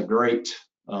great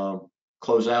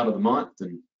close out of the month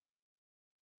and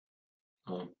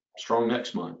strong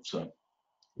next month. So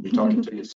we'll be talking to you soon.